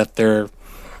culture that they're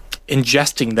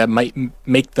ingesting that might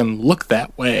make them look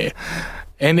that way,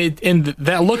 and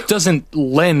that look doesn't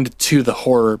lend to the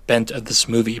horror bent of this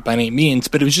movie by any means,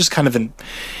 but it was just kind of an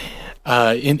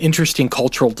interesting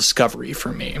cultural discovery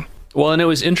for me. Well, and it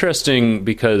was interesting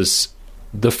because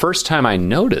the first time I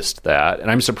noticed that, and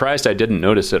I'm surprised I didn't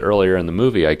notice it earlier in the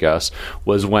movie, I guess,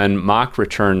 was when Mock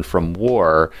returned from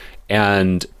war,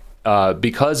 and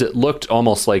because it looked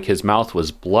almost like his mouth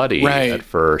was bloody at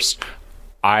first,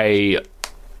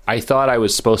 I thought I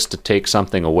was supposed to take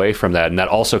something away from that, and that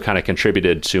also kind of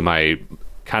contributed to my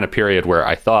kind of period where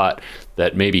I thought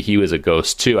that maybe he was a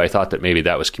ghost too. I thought that maybe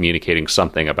that was communicating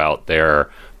something about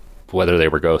whether they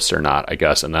were ghosts or not, I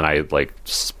guess. And then I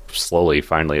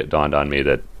finally it dawned on me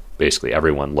that basically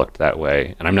everyone looked that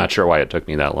way, and I'm not sure why it took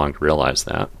me that long to realize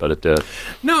that, but it did.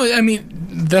 No, I mean,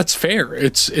 that's fair.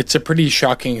 It's a pretty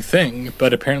shocking thing,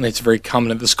 but apparently it's very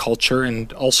common in this culture,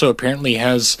 and also apparently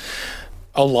has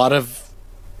a lot of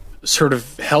sort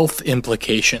of health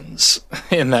implications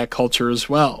in that culture as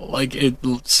well, like it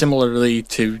similarly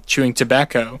to chewing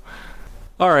tobacco.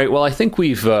 All right, well, I think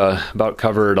we've about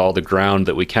covered all the ground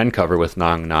that we can cover with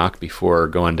Nong Knock before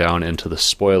going down into the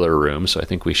spoiler room, so I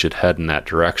think we should head in that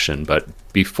direction. But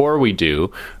before we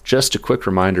do, just a quick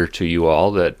reminder to you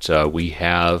all that we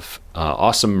have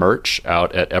awesome merch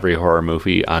out at Every Horror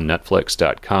Movie on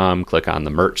Netflix.com. Click on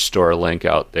the merch store link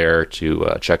out there to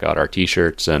check out our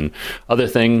t-shirts and other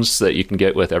things that you can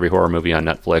get with Every Horror Movie on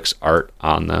Netflix, art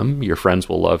on them. Your friends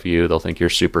will love you. They'll think you're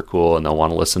super cool, and they'll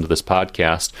want to listen to this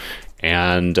podcast.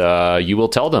 And you will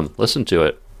tell them, listen to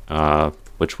it.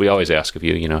 which we always ask of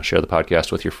you, share the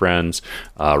podcast with your friends,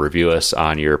 review us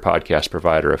on your podcast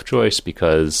provider of choice,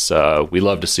 because we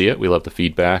love to see it. We love the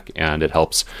feedback, and it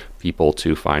helps people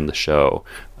to find the show.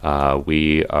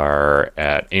 We are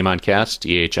at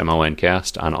AmonCast,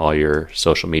 EHMONcast, on all your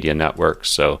social media networks.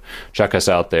 So check us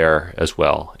out there as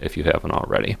well if you haven't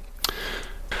already.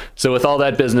 So with all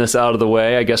that business out of the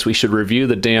way, I guess we should review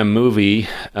the damn movie.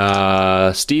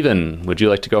 Steven, would you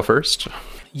like to go first?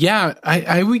 Yeah,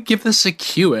 I would give this a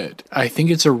Q it. I think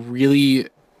it's a really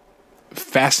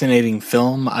fascinating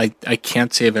film. I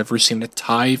can't say I've ever seen a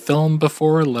Thai film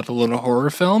before, let alone a horror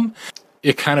film.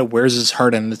 It kind of wears its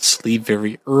heart on its sleeve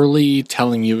very early,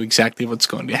 telling you exactly what's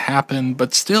going to happen.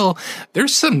 But still,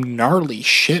 there's some gnarly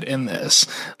shit in this.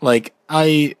 Like,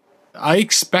 I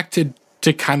expected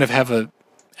to kind of have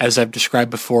as I've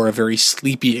described before, a very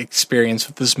sleepy experience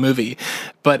with this movie.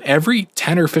 But every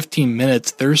 10 or 15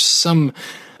 minutes, there's some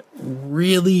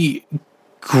really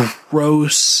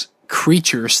gross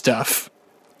creature stuff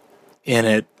in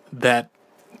it that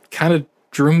kind of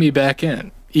drew me back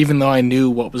in, even though I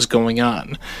knew what was going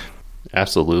on.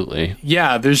 Absolutely.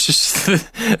 Yeah, there's just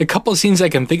a couple of scenes I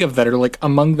can think of that are like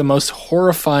among the most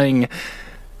horrifying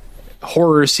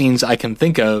horror scenes I can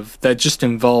think of that just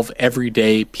involve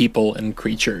everyday people and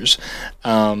creatures,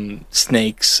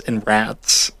 snakes and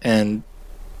rats and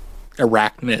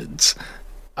arachnids.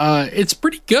 It's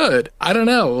pretty good. I don't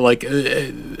know. Like,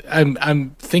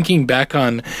 I'm thinking back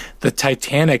on the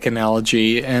Titanic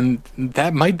analogy, and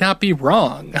that might not be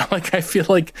wrong. Like, I feel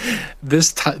like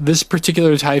this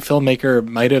particular Thai filmmaker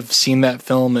might have seen that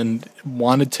film and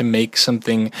wanted to make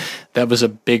something that was a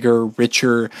bigger,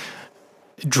 richer,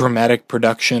 dramatic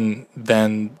production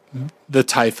than the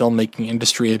Thai filmmaking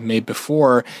industry had made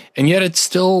before, and yet it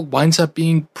still winds up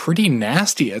being pretty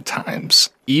nasty at times.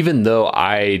 Even though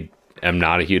I am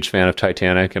not a huge fan of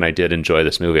Titanic, and I did enjoy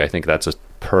this movie, I think that's a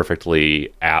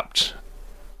perfectly apt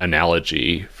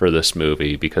analogy for this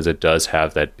movie, because it does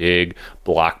have that big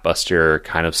blockbuster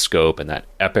kind of scope and that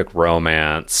epic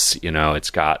romance.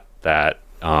 It's got that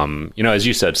as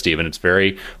you said, Stephen, it's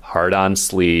very hard on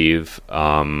sleeve.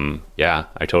 Yeah,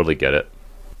 I totally get it.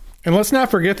 And let's not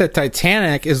forget that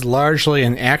Titanic is largely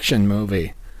an action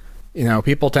movie.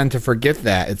 People tend to forget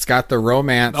that. It's got the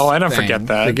romance. Oh, I don't forget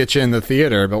that. To get you in the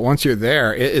theater, but once you're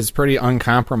there, it is pretty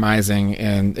uncompromising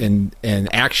in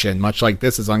action, much like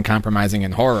this is uncompromising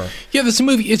in horror. Yeah, this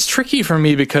movie, it's tricky for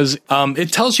me because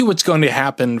it tells you what's going to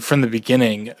happen from the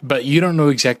beginning, but you don't know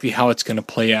exactly how it's going to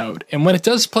play out. And when it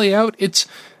does play out, it's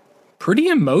pretty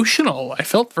emotional. I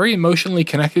felt very emotionally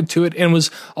connected to it, and was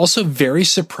also very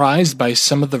surprised by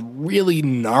some of the really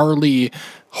gnarly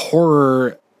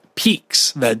horror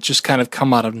peaks that just kind of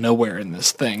come out of nowhere in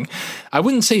this thing. I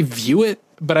wouldn't say view it,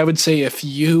 but I would say if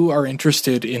you are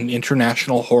interested in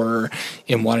international horror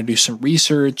and want to do some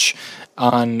research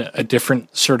on a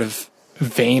different sort of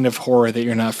vein of horror that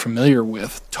you're not familiar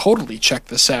with, totally check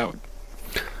this out.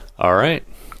 All right,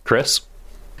 Chris?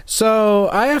 So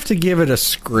I have to give it a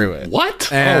screw it. What?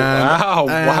 Wow.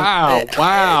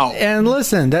 And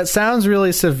listen, that sounds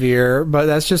really severe, but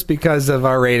that's just because of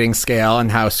our rating scale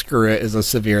and how screw it is a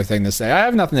severe thing to say. I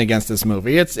have nothing against this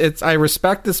movie. I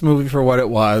respect this movie for what it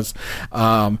was.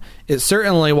 It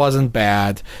certainly wasn't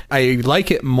bad. I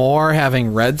like it more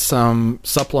having read some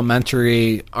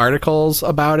supplementary articles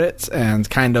about it and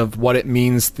kind of what it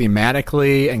means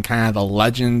thematically and kind of the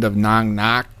legend of Nong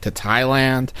Nok to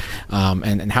Thailand,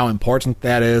 and how important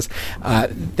that is.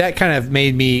 That kind of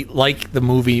made me like the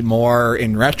movie more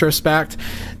in retrospect.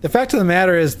 The fact of the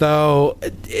matter is, though,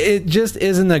 it just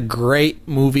isn't a great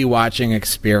movie watching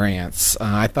experience.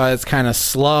 I thought it's kind of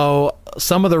slow.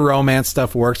 Some of the romance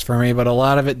stuff works for me, but a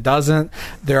lot of it doesn't.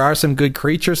 There are some good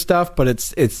creature stuff, but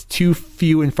it's too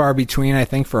few and far between, I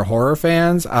think, for horror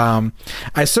fans.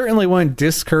 I certainly wouldn't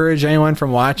discourage anyone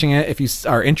from watching it if you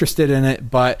are interested in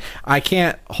it, but I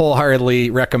can't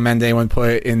wholeheartedly recommend anyone put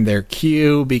it in their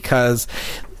queue, because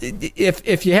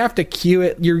if you have to queue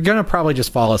it, you're gonna probably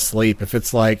just fall asleep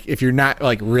if you're not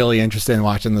like really interested in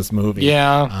watching this movie.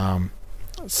 Yeah.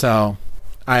 So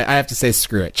I have to say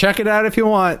screw it. Check it out if you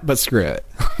want, but screw it.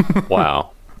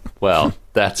 Wow. Well,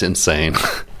 that's insane.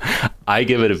 I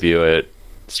give it a view it,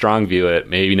 strong view it,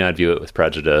 maybe not view it with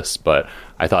prejudice, but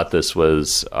I thought this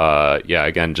was,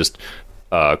 again, just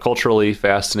culturally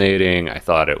fascinating. I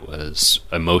thought it was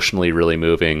emotionally really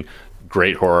moving.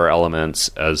 Great horror elements,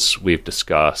 as we've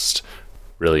discussed.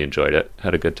 Really enjoyed it.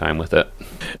 Had a good time with it.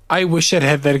 I wish I'd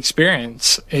had that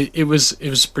experience. It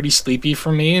was pretty sleepy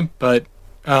for me, but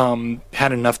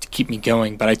had enough to keep me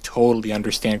going. But I totally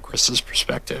understand Chris's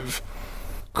perspective.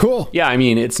 Cool. Yeah, I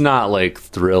mean, it's not like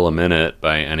thrill a minute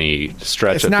by any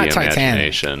stretch It's of the not Titanic.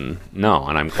 imagination. No,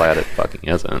 and I'm glad it fucking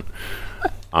isn't.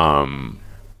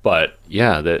 But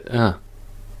yeah,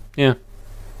 yeah.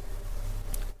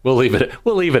 We'll leave it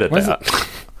at that.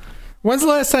 When's the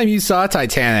last time you saw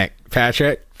Titanic,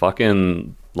 Patrick?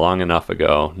 Fucking long enough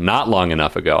ago. Not long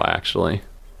enough ago, actually.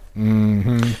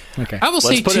 Okay. I will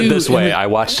say Let's put too, it this in way. the- I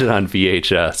watched it on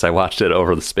VHS. I watched it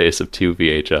over the space of 2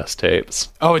 VHS tapes.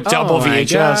 Oh, a double my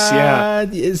VHS, yeah.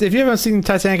 God. If you haven't seen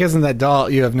Titanic as an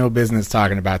adult, you have no business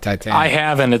talking about Titanic. I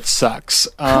haven't. It sucks.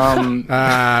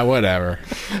 Whatever.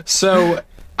 So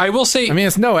I will say, I mean,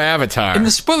 it's no Avatar. in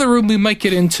the spoiler room, we might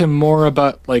get into more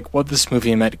about like what this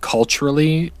movie meant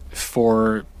culturally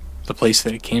for the place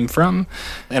that it came from,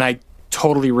 and I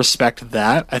totally respect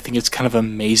that. I think it's kind of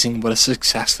amazing what a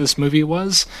success this movie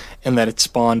was, and that it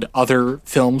spawned other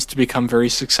films to become very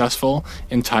successful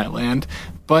in Thailand.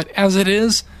 But as it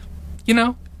is, you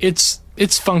know, it's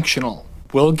functional.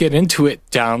 We'll get into it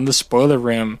down the spoiler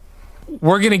room.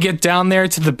 We're going to get down there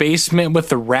to the basement with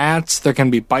the rats. They're going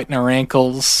to be biting our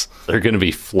ankles. They're going to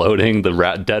be floating.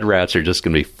 The dead rats are just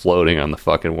going to be floating on the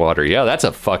fucking water. Yeah, that's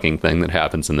a fucking thing that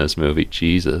happens in this movie.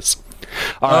 Jesus.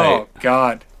 All right. Oh,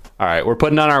 God. All right, we're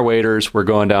putting on our waders. We're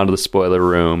going down to the spoiler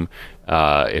room.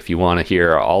 If you want to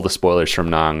hear all the spoilers from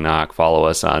Nong Nok, follow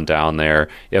us on down there.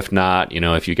 If not,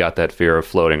 if you got that fear of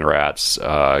floating rats,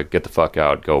 get the fuck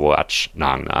out. Go watch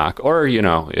Nong Nok. Or,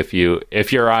 if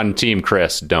you're on Team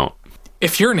Chris, don't.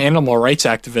 If you're an animal rights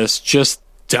activist, just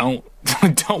don't.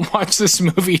 Don't watch this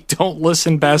movie. Don't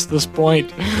listen past this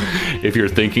point. If you're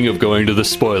thinking of going to the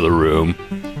spoiler room,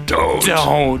 don't.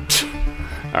 Don't.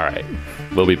 All right,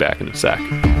 we'll be back in a sec.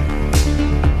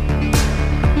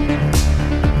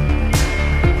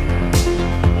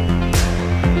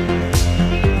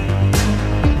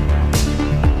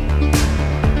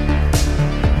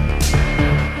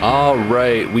 All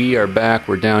right, we are back.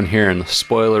 We're down here in the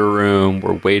spoiler room.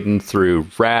 We're wading through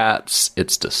rats.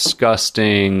 It's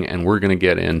disgusting, and we're going to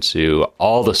get into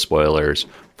all the spoilers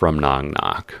from Nong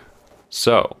Nok.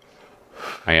 So,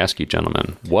 I ask you,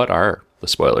 gentlemen, what are the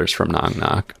spoilers from Nong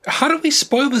Nok? How do we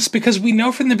spoil this? Because we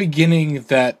know from the beginning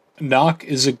that Nok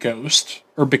is a ghost,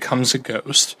 or becomes a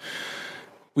ghost.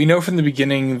 We know from the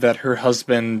beginning that her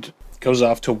husband goes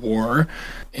off to war,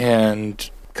 and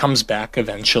comes back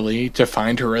eventually to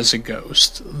find her as a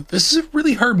ghost. This is a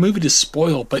really hard movie to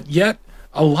spoil, but yet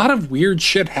a lot of weird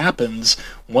shit happens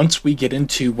once we get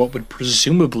into what would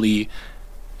presumably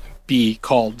be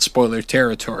called spoiler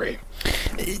territory.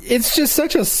 It's just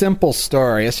such a simple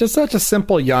story. It's just such a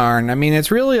simple yarn. I mean,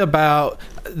 it's really about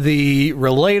the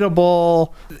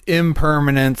relatable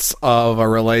impermanence of a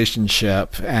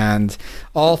relationship, and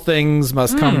all things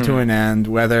must come to an end,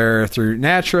 whether through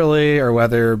naturally or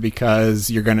whether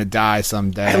because you're going to die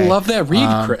someday. I love that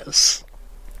read, Chris.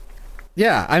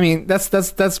 Yeah, I mean that's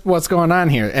what's going on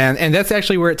here, and that's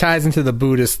actually where it ties into the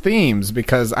Buddhist themes,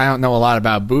 because I don't know a lot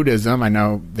about Buddhism. I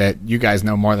know that you guys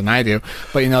know more than I do,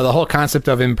 but the whole concept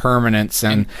of impermanence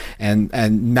and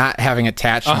not having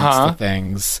attachments to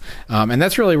things, and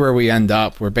that's really where we end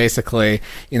up. Where basically,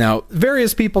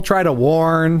 various people try to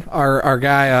warn our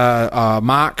guy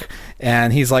Mok,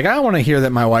 and he's like, I don't want to hear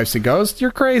that my wife's a ghost.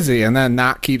 You're crazy. And then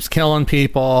Nok keeps killing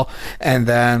people, and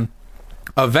then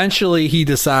eventually he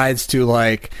decides to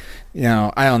I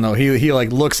don't know, he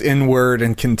looks inward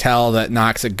and can tell that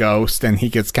Nok's a ghost, and he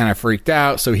gets kind of freaked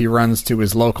out, so he runs to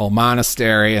his local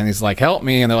monastery and he's like, help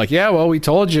me. And they're like, yeah, well, we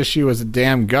told you she was a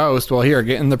damn ghost. Well, here,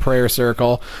 get in the prayer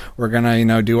circle, we're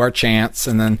gonna do our chants.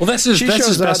 And then Well, that's his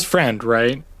best friend,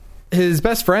 right? His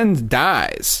best friend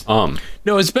dies.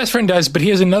 No, his best friend dies, but he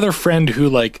has another friend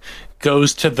who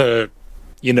goes to the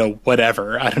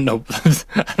whatever. I don't know.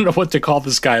 I don't know what to call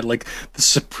this guy, like the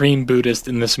supreme Buddhist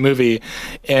in this movie,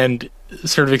 and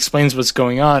sort of explains what's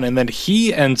going on. And then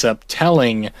he ends up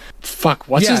telling,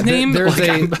 what's his name? There's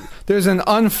an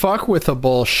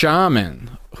unfuckwithable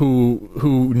shaman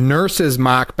who nurses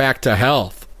Mok back to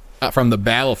health from the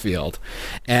battlefield.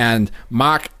 And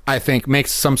Mok, I think,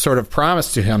 makes some sort of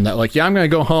promise to him that I'm going to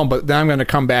go home, but then I'm going to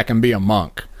come back and be a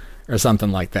monk or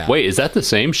something like that. Wait, is that the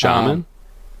same shaman?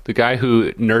 The guy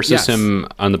who nurses him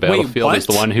on the battlefield is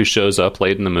the one who shows up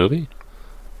late in the movie?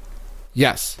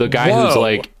 Yes. The guy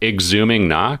who's exhuming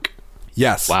Nok?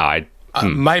 Yes. Wow.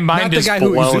 My mind is blown.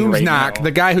 Not the guy who exhumes right Nok, now.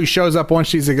 the guy who shows up once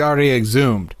she's already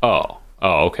exhumed. Oh,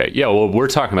 okay. Yeah, well, we're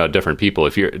talking about different people.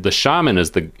 The shaman is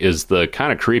the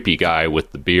kind of creepy guy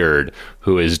with the beard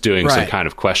who is doing some kind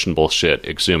of questionable shit,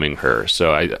 exhuming her.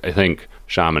 So I think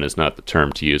shaman is not the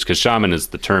term to use, because shaman is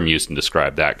the term used to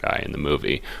describe that guy in the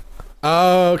movie.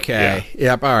 Okay.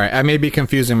 Yep. All right. I may be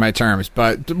confusing my terms,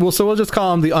 but we'll just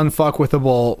call him the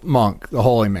unfuckwithable monk, the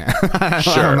holy man. I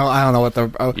don't know what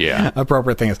the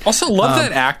appropriate thing is. Also, love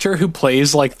that actor who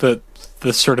plays like the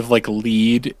sort of like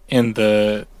lead in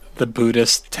the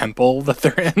Buddhist temple that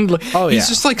they're in. He's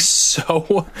just like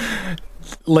so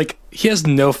like he has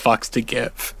no fucks to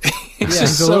give. He's just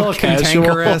he's a so little casual.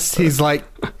 cantankerous. He's like.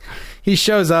 He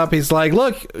shows up. He's like,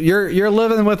 "Look, you're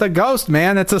living with a ghost,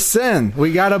 man. It's a sin.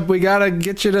 We gotta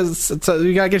get you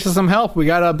we gotta get you some help. We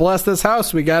gotta bless this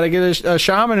house. We gotta get a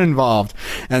shaman involved."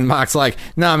 And Mock's like,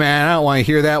 "No, man, I don't want to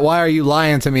hear that. Why are you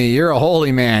lying to me? You're a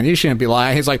holy man. You shouldn't be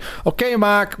lying." He's like, "Okay,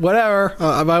 Mock, whatever.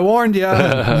 I warned you."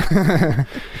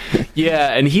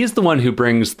 Yeah, and he's the one who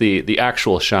brings the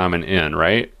actual shaman in,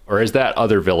 right? Or is that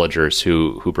other villagers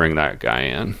who bring that guy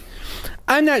in?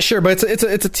 I'm not sure, but it's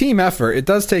a team effort. It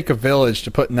does take a village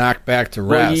to put Nock back to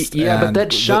rest. Well, but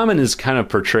that shaman is kind of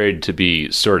portrayed to be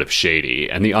sort of shady,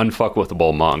 and the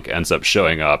unfuckwithable monk ends up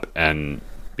showing up and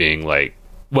being like,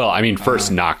 well, I mean, first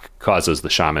Nock causes the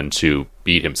shaman to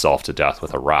beat himself to death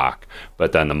with a rock,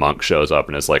 but then the monk shows up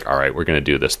and is like, all right, we're going to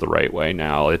do this the right way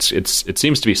now. It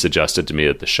seems to be suggested to me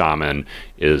that the shaman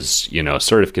is,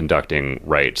 sort of conducting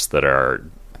rites that are,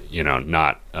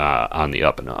 not on the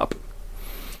up and up.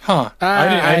 Huh.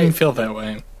 I didn't feel that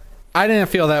way. I didn't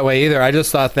feel that way either. I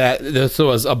just thought that this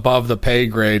was above the pay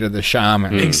grade of the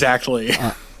shaman. Exactly.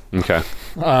 Okay.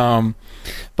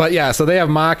 But yeah, so they have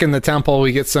Mock in the temple.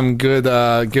 We get some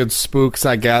good spooks,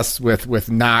 I guess,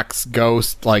 with Nock's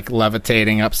ghost like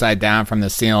levitating upside down from the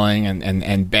ceiling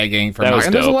and begging for Mock.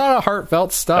 And there's a lot of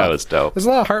heartfelt stuff. That was dope. There's a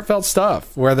lot of heartfelt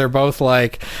stuff where they're both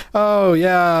like, "Oh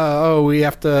yeah, we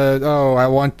have to. Oh, I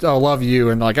love you,"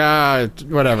 and like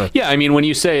whatever. Yeah, I mean, when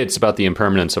you say it's about the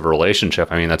impermanence of a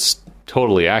relationship, I mean that's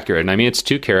totally accurate. And I mean, it's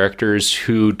two characters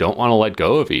who don't want to let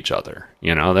go of each other.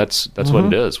 That's what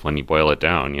it is when you boil it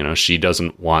down. She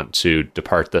doesn't want to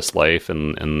depart this life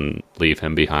and leave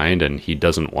him behind, and he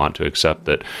doesn't want to accept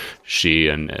that she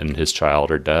and his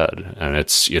child are dead. And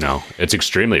it's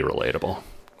extremely relatable.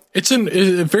 It's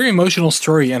a very emotional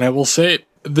story, and I will say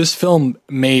this film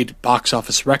made box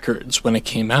office records when it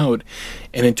came out.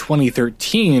 And in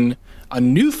 2013, a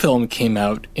new film came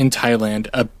out in Thailand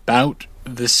about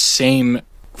the same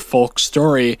folk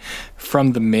story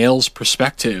from the male's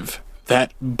perspective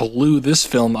that blew this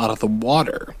film out of the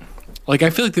water. Like, I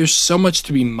feel like there's so much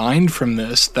to be mined from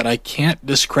this that I can't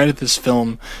discredit this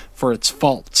film for its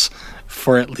faults,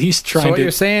 for at least trying to... So what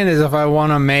you're saying is if I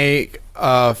want to make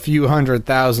a few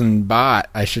 100,000 baht,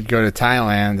 I should go to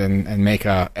Thailand and make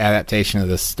a adaptation of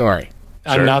this story.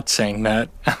 Sure. I'm not saying that.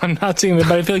 But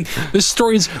I feel like this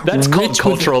story's That's called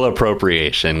cultural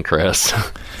appropriation, Chris.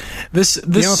 You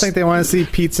don't think they want to see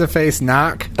Pizza Face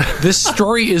Nock? This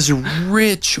story is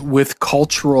rich with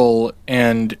cultural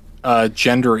and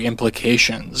gender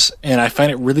implications, and I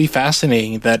find it really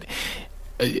fascinating that,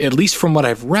 at least from what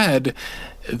I've read,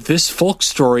 this folk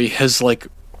story has, like,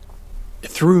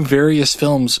 through various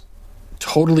films,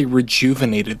 totally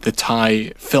rejuvenated the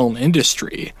Thai film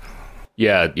industry.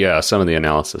 Yeah. Some of the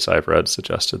analysis I've read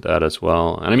suggested that as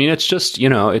well. And I mean, it's just,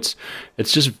 it's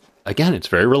just. Again, it's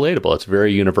very relatable. It's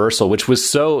very universal, which was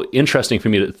so interesting for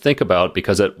me to think about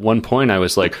because at one point I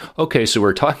was like, okay, so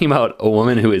we're talking about a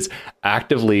woman who is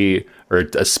actively, or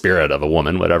a spirit of a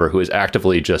woman, whatever, who is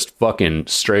actively just fucking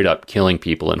straight up killing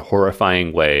people in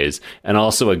horrifying ways. And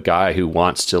also a guy who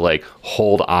wants to like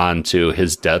hold on to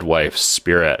his dead wife's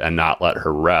spirit and not let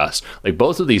her rest. Like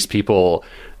both of these people,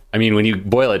 I mean, when you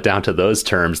boil it down to those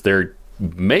terms, they're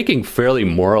making fairly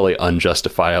morally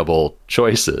unjustifiable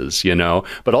choices,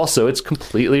 but also it's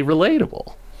completely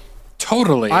relatable.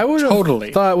 Totally. I would have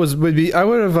thought I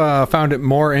would have found it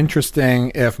more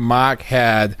interesting if Mock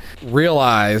had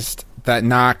realized that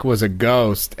Nock was a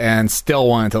ghost and still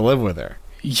wanted to live with her.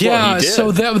 Yeah, well,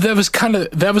 so that was kind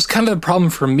of the problem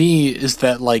for me, is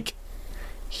that like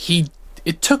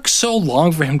it took so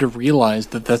long for him to realize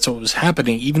that that's what was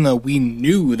happening, even though we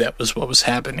knew that was what was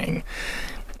happening.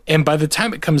 And by the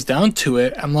time it comes down to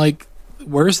it, I'm like,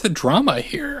 where's the drama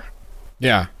here?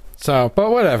 Yeah. So, but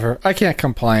whatever. I can't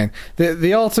complain.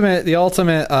 The ultimate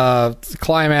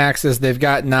climax is they've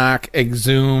got Nock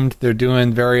exhumed. They're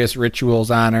doing various rituals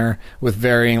on her with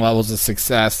varying levels of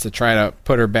success to try to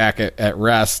put her back at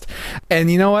rest.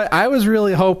 And you know what? I was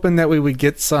really hoping that we would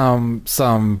get some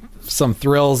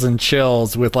thrills and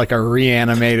chills with like a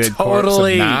reanimated corpse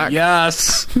of Nock.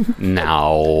 Yes.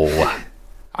 No.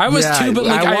 I was too, but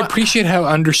like I appreciate how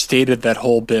understated that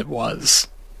whole bit was.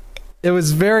 it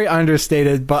was very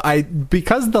understated, but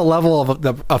because the level of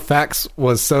the effects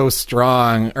was so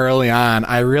strong early on,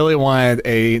 I really wanted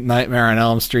a Nightmare on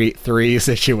Elm Street 3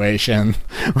 situation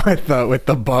with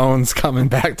the bones coming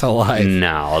back to life.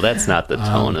 No, that's not the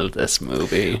tone of this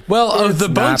movie. Well, the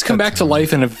not bones come the back to tone.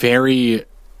 life in a very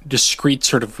discreet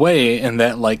sort of way, in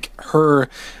that like her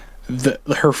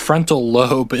frontal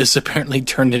lobe is apparently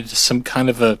turned into some kind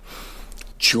of a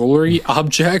jewelry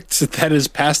object that is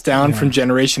passed down from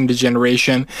generation to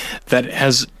generation, that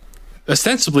has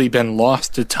ostensibly been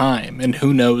lost to time, and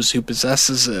who knows who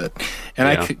possesses it.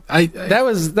 And That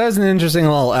was an interesting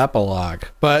little epilogue,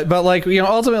 but like, you know,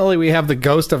 ultimately we have the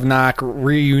ghost of Knock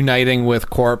reuniting with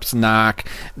corpse Knock.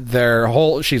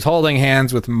 She's holding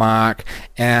hands with Mock,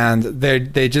 and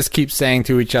they just keep saying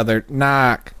to each other,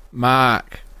 Knock,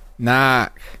 Mock,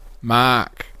 Knock,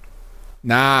 Mock,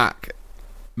 Knock,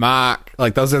 Mock.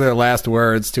 Like, those are their last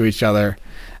words to each other.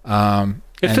 It and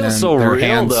feels then so their real,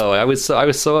 hands- though. I was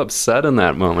so upset in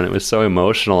that moment. It was so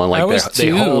emotional, and I like was they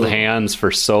too. hold hands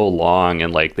for so long,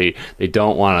 and like they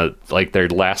don't want to, like, their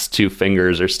last two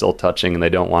fingers are still touching, and they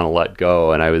don't want to let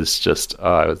go. And I was just,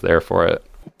 I was there for it.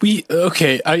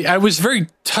 I was very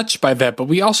touched by that, but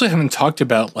we also haven't talked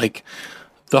about like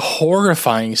the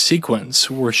horrifying sequence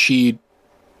where she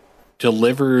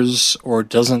delivers or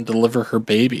doesn't deliver her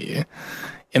baby.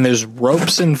 And there's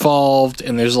ropes involved,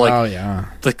 and there's like, oh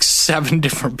yeah, like 7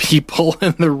 different people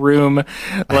in the room.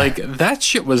 Like, that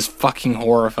shit was fucking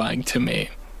horrifying to me.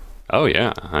 Oh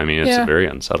yeah, I mean, it's a very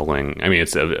unsettling. I mean,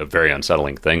 it's a very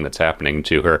unsettling thing that's happening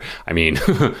to her. I mean,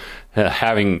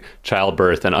 having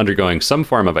childbirth and undergoing some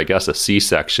form of, I guess, a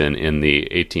C-section in the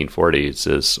 1840s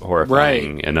is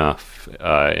horrifying enough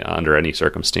under any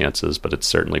circumstances, but it's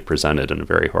certainly presented in a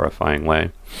very horrifying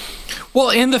way.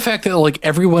 Well, and the fact that like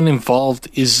everyone involved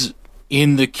is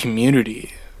in the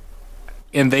community,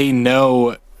 and they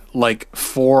know, like,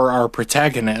 for our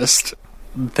protagonist,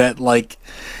 that like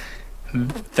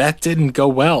that didn't go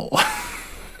well.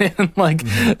 And like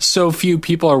so few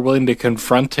people are willing to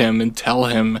confront him and tell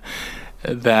him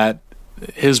that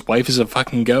his wife is a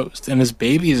fucking ghost and his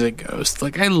baby is a ghost.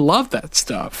 Like, I love that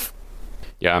stuff.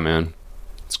 Yeah, man,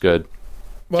 it's good.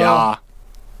 Well, yeah.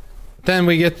 Then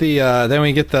we get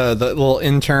the little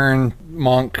intern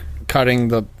monk cutting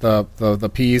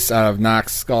the piece out of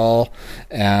Knock's skull,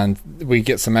 and we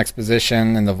get some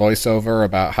exposition in the voiceover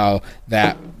about how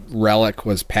that relic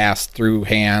was passed through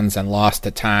hands and lost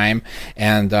to time.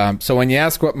 And so when you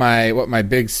ask what my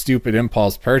big stupid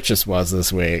impulse purchase was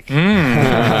this week,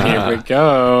 Here we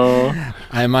go.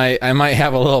 I might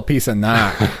have a little piece of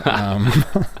Knock.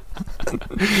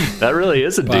 That really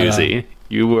is a doozy.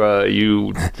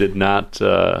 You did not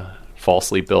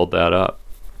falsely build that up.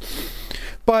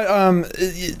 But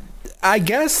I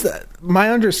guess my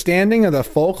understanding of the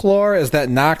folklore is that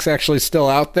Knock's actually still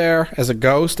out there as a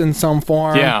ghost in some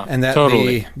form. Yeah, and that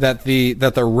totally.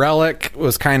 the relic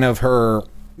was kind of her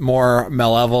more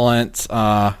malevolent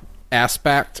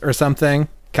aspect or something,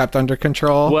 kept under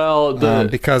control. Well,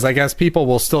 because I guess people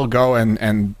will still go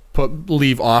and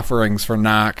leave offerings for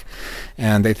Knock,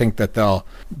 and they think that they'll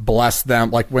bless them.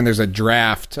 Like when there's a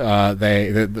draft,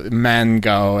 the men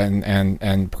go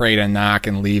and pray to Knock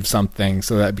and leave something,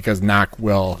 so that because Knock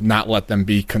will not let them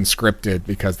be conscripted,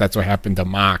 because that's what happened to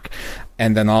Mock.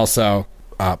 And then also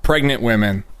pregnant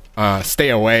women stay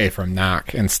away from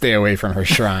Knock and stay away from her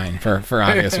shrine for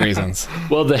obvious reasons.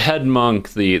 Well, the head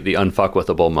monk, the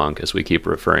unfuckwithable monk, as we keep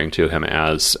referring to him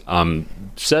as,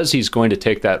 says he's going to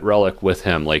take that relic with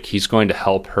him. Like, he's going to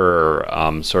help her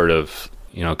sort of,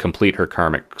 complete her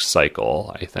karmic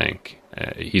cycle, I think.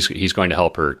 He's going to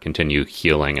help her continue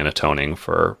healing and atoning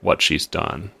for what she's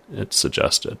done, it's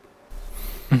suggested.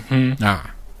 Yep.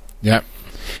 And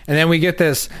then we get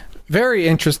this very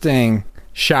interesting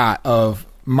shot of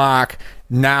Mock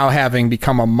now having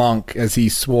become a monk, as he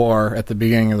swore at the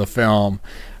beginning of the film,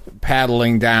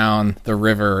 paddling down the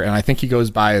river, and I think he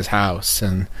goes by his house,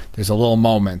 and there's a little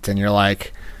moment, and you're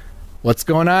like, what's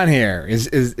going on here?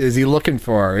 Is he looking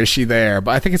for her? Is she there?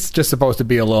 But I think it's just supposed to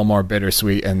be a little more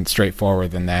bittersweet and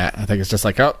straightforward than that. I think it's just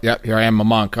like, oh, yep, here I am, a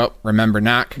monk. Oh, remember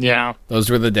Knock? Yeah.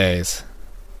 Those were the days.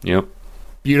 Yep.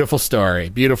 Beautiful story.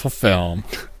 Beautiful film.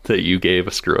 That you gave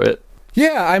a screw it.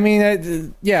 Yeah, I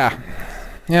mean, yeah.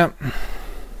 Yep.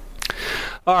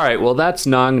 All right, well, that's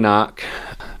Nong Knock.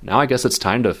 Now I guess it's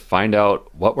time to find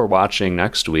out what we're watching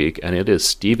next week, and it is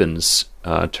Steven's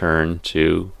turn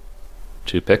to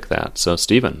pick that. So,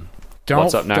 Steven,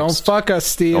 what's up next? Don't fuck us,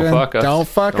 Steven. Don't fuck us. Don't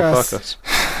fuck us. us.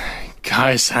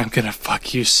 Guys, I'm gonna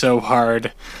fuck you so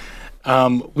hard.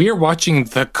 We are watching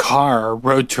The Car: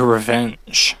 Road to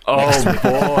Revenge. Oh,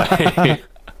 boy.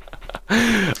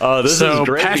 Oh, this So, is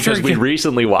great because Patrick- we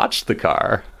recently watched The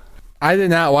Car. I did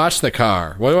not watch The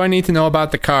Car. What do I need to know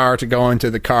about The Car to go into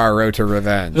The Car Road to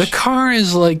Revenge? The Car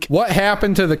is like What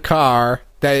happened to The Car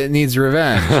that it needs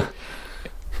revenge?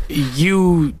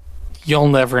 you'll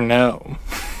never know.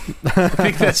 I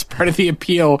think that's part of the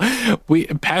appeal.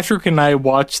 Patrick and I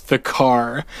watched The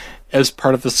Car as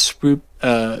part of the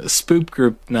Spoop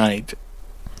Group night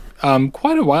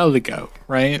quite a while ago,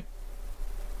 right?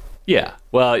 Yeah.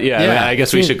 Well, yeah. I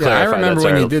guess we should clarify. I remember that's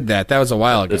when our, you did that. That was a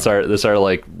while ago. This our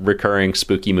like recurring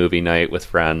spooky movie night with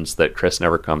friends that Chris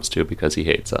never comes to because he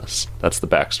hates us. That's the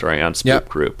backstory on Spoop Yep.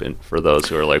 Group. And for those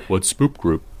who are like, "What's Spoop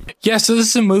Group?" Yeah, so this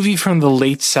is a movie from the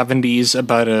late 70s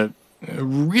about a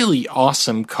really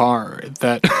awesome car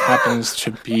that happens to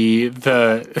be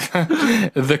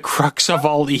the crux of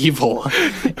all evil.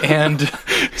 And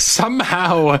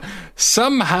somehow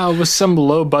some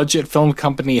low budget film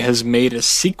company has made a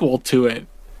sequel to it.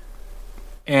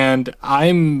 And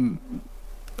I'm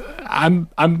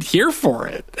here for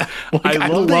it. Like, I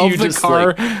love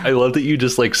that you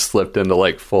just like slipped into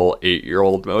like full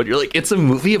 8-year-old mode. You're like, it's a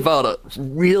movie about a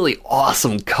really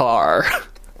awesome car.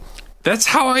 That's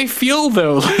how I feel,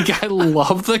 though. Like, I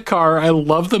love The Car. I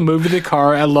love the movie The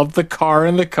Car. I love the car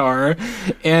in the car.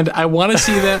 And I want to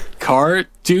see that car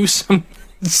do some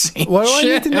insane What do I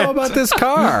shit. need to know about this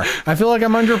car? I feel like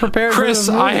I'm underprepared. Chris, for this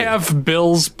movie. I have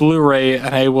Bill's Blu-ray,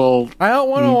 and I will... I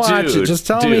don't want to watch it. Just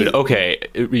tell me. Okay.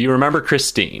 You remember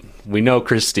Christine? We know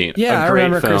Christine. Yeah, a I great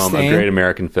remember film, Christine. a great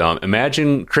American film.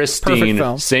 Imagine Perfect Christine,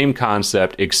 film. same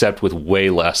concept, except with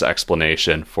way less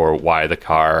explanation for why the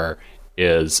car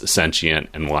is sentient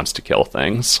and wants to kill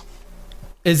things.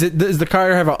 Does the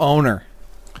car have an owner?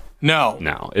 No.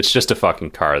 No, it's just a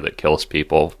fucking car that kills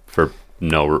people for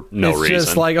no It's reason.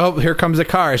 just like, oh, here comes a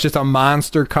car. It's just a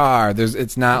monster car.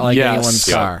 It's not like Yes. anyone's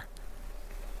Yep. car.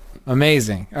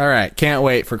 Amazing. All right. Can't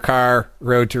wait for Car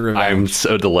Road to Revenge. I'm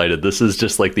so delighted. This is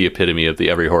just like the epitome of the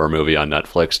every horror movie on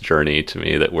Netflix journey to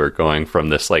me, that we're going from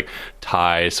this like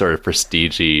Thai sort of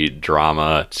prestige-y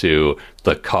drama to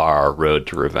The Car Road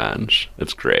to Revenge.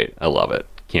 It's great. I love it.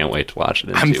 Can't wait to watch it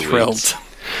in I'm 2 thrilled. weeks.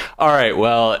 All right.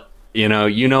 Well, you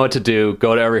know what to do.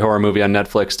 Go to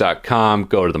everyhorrormovieonnetflix.com.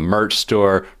 Go to the merch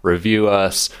store. Review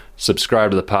us. Subscribe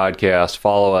to the podcast.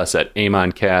 Follow us at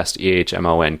AmonCast,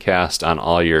 EHMONcast on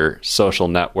all your social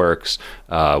networks.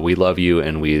 We love you,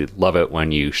 and we love it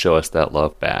when you show us that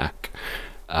love back.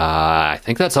 I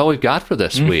think that's all we've got for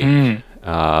this week.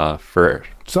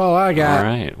 That's all I got.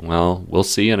 All right. Well, we'll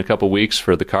see you in a couple weeks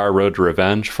for The Car Road to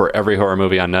Revenge. For Every Horror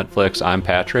Movie on Netflix, I'm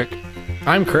Patrick,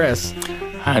 I'm Chris.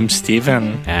 I'm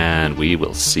Steven. and we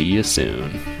will see you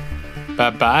soon.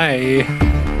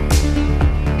 Bye-bye.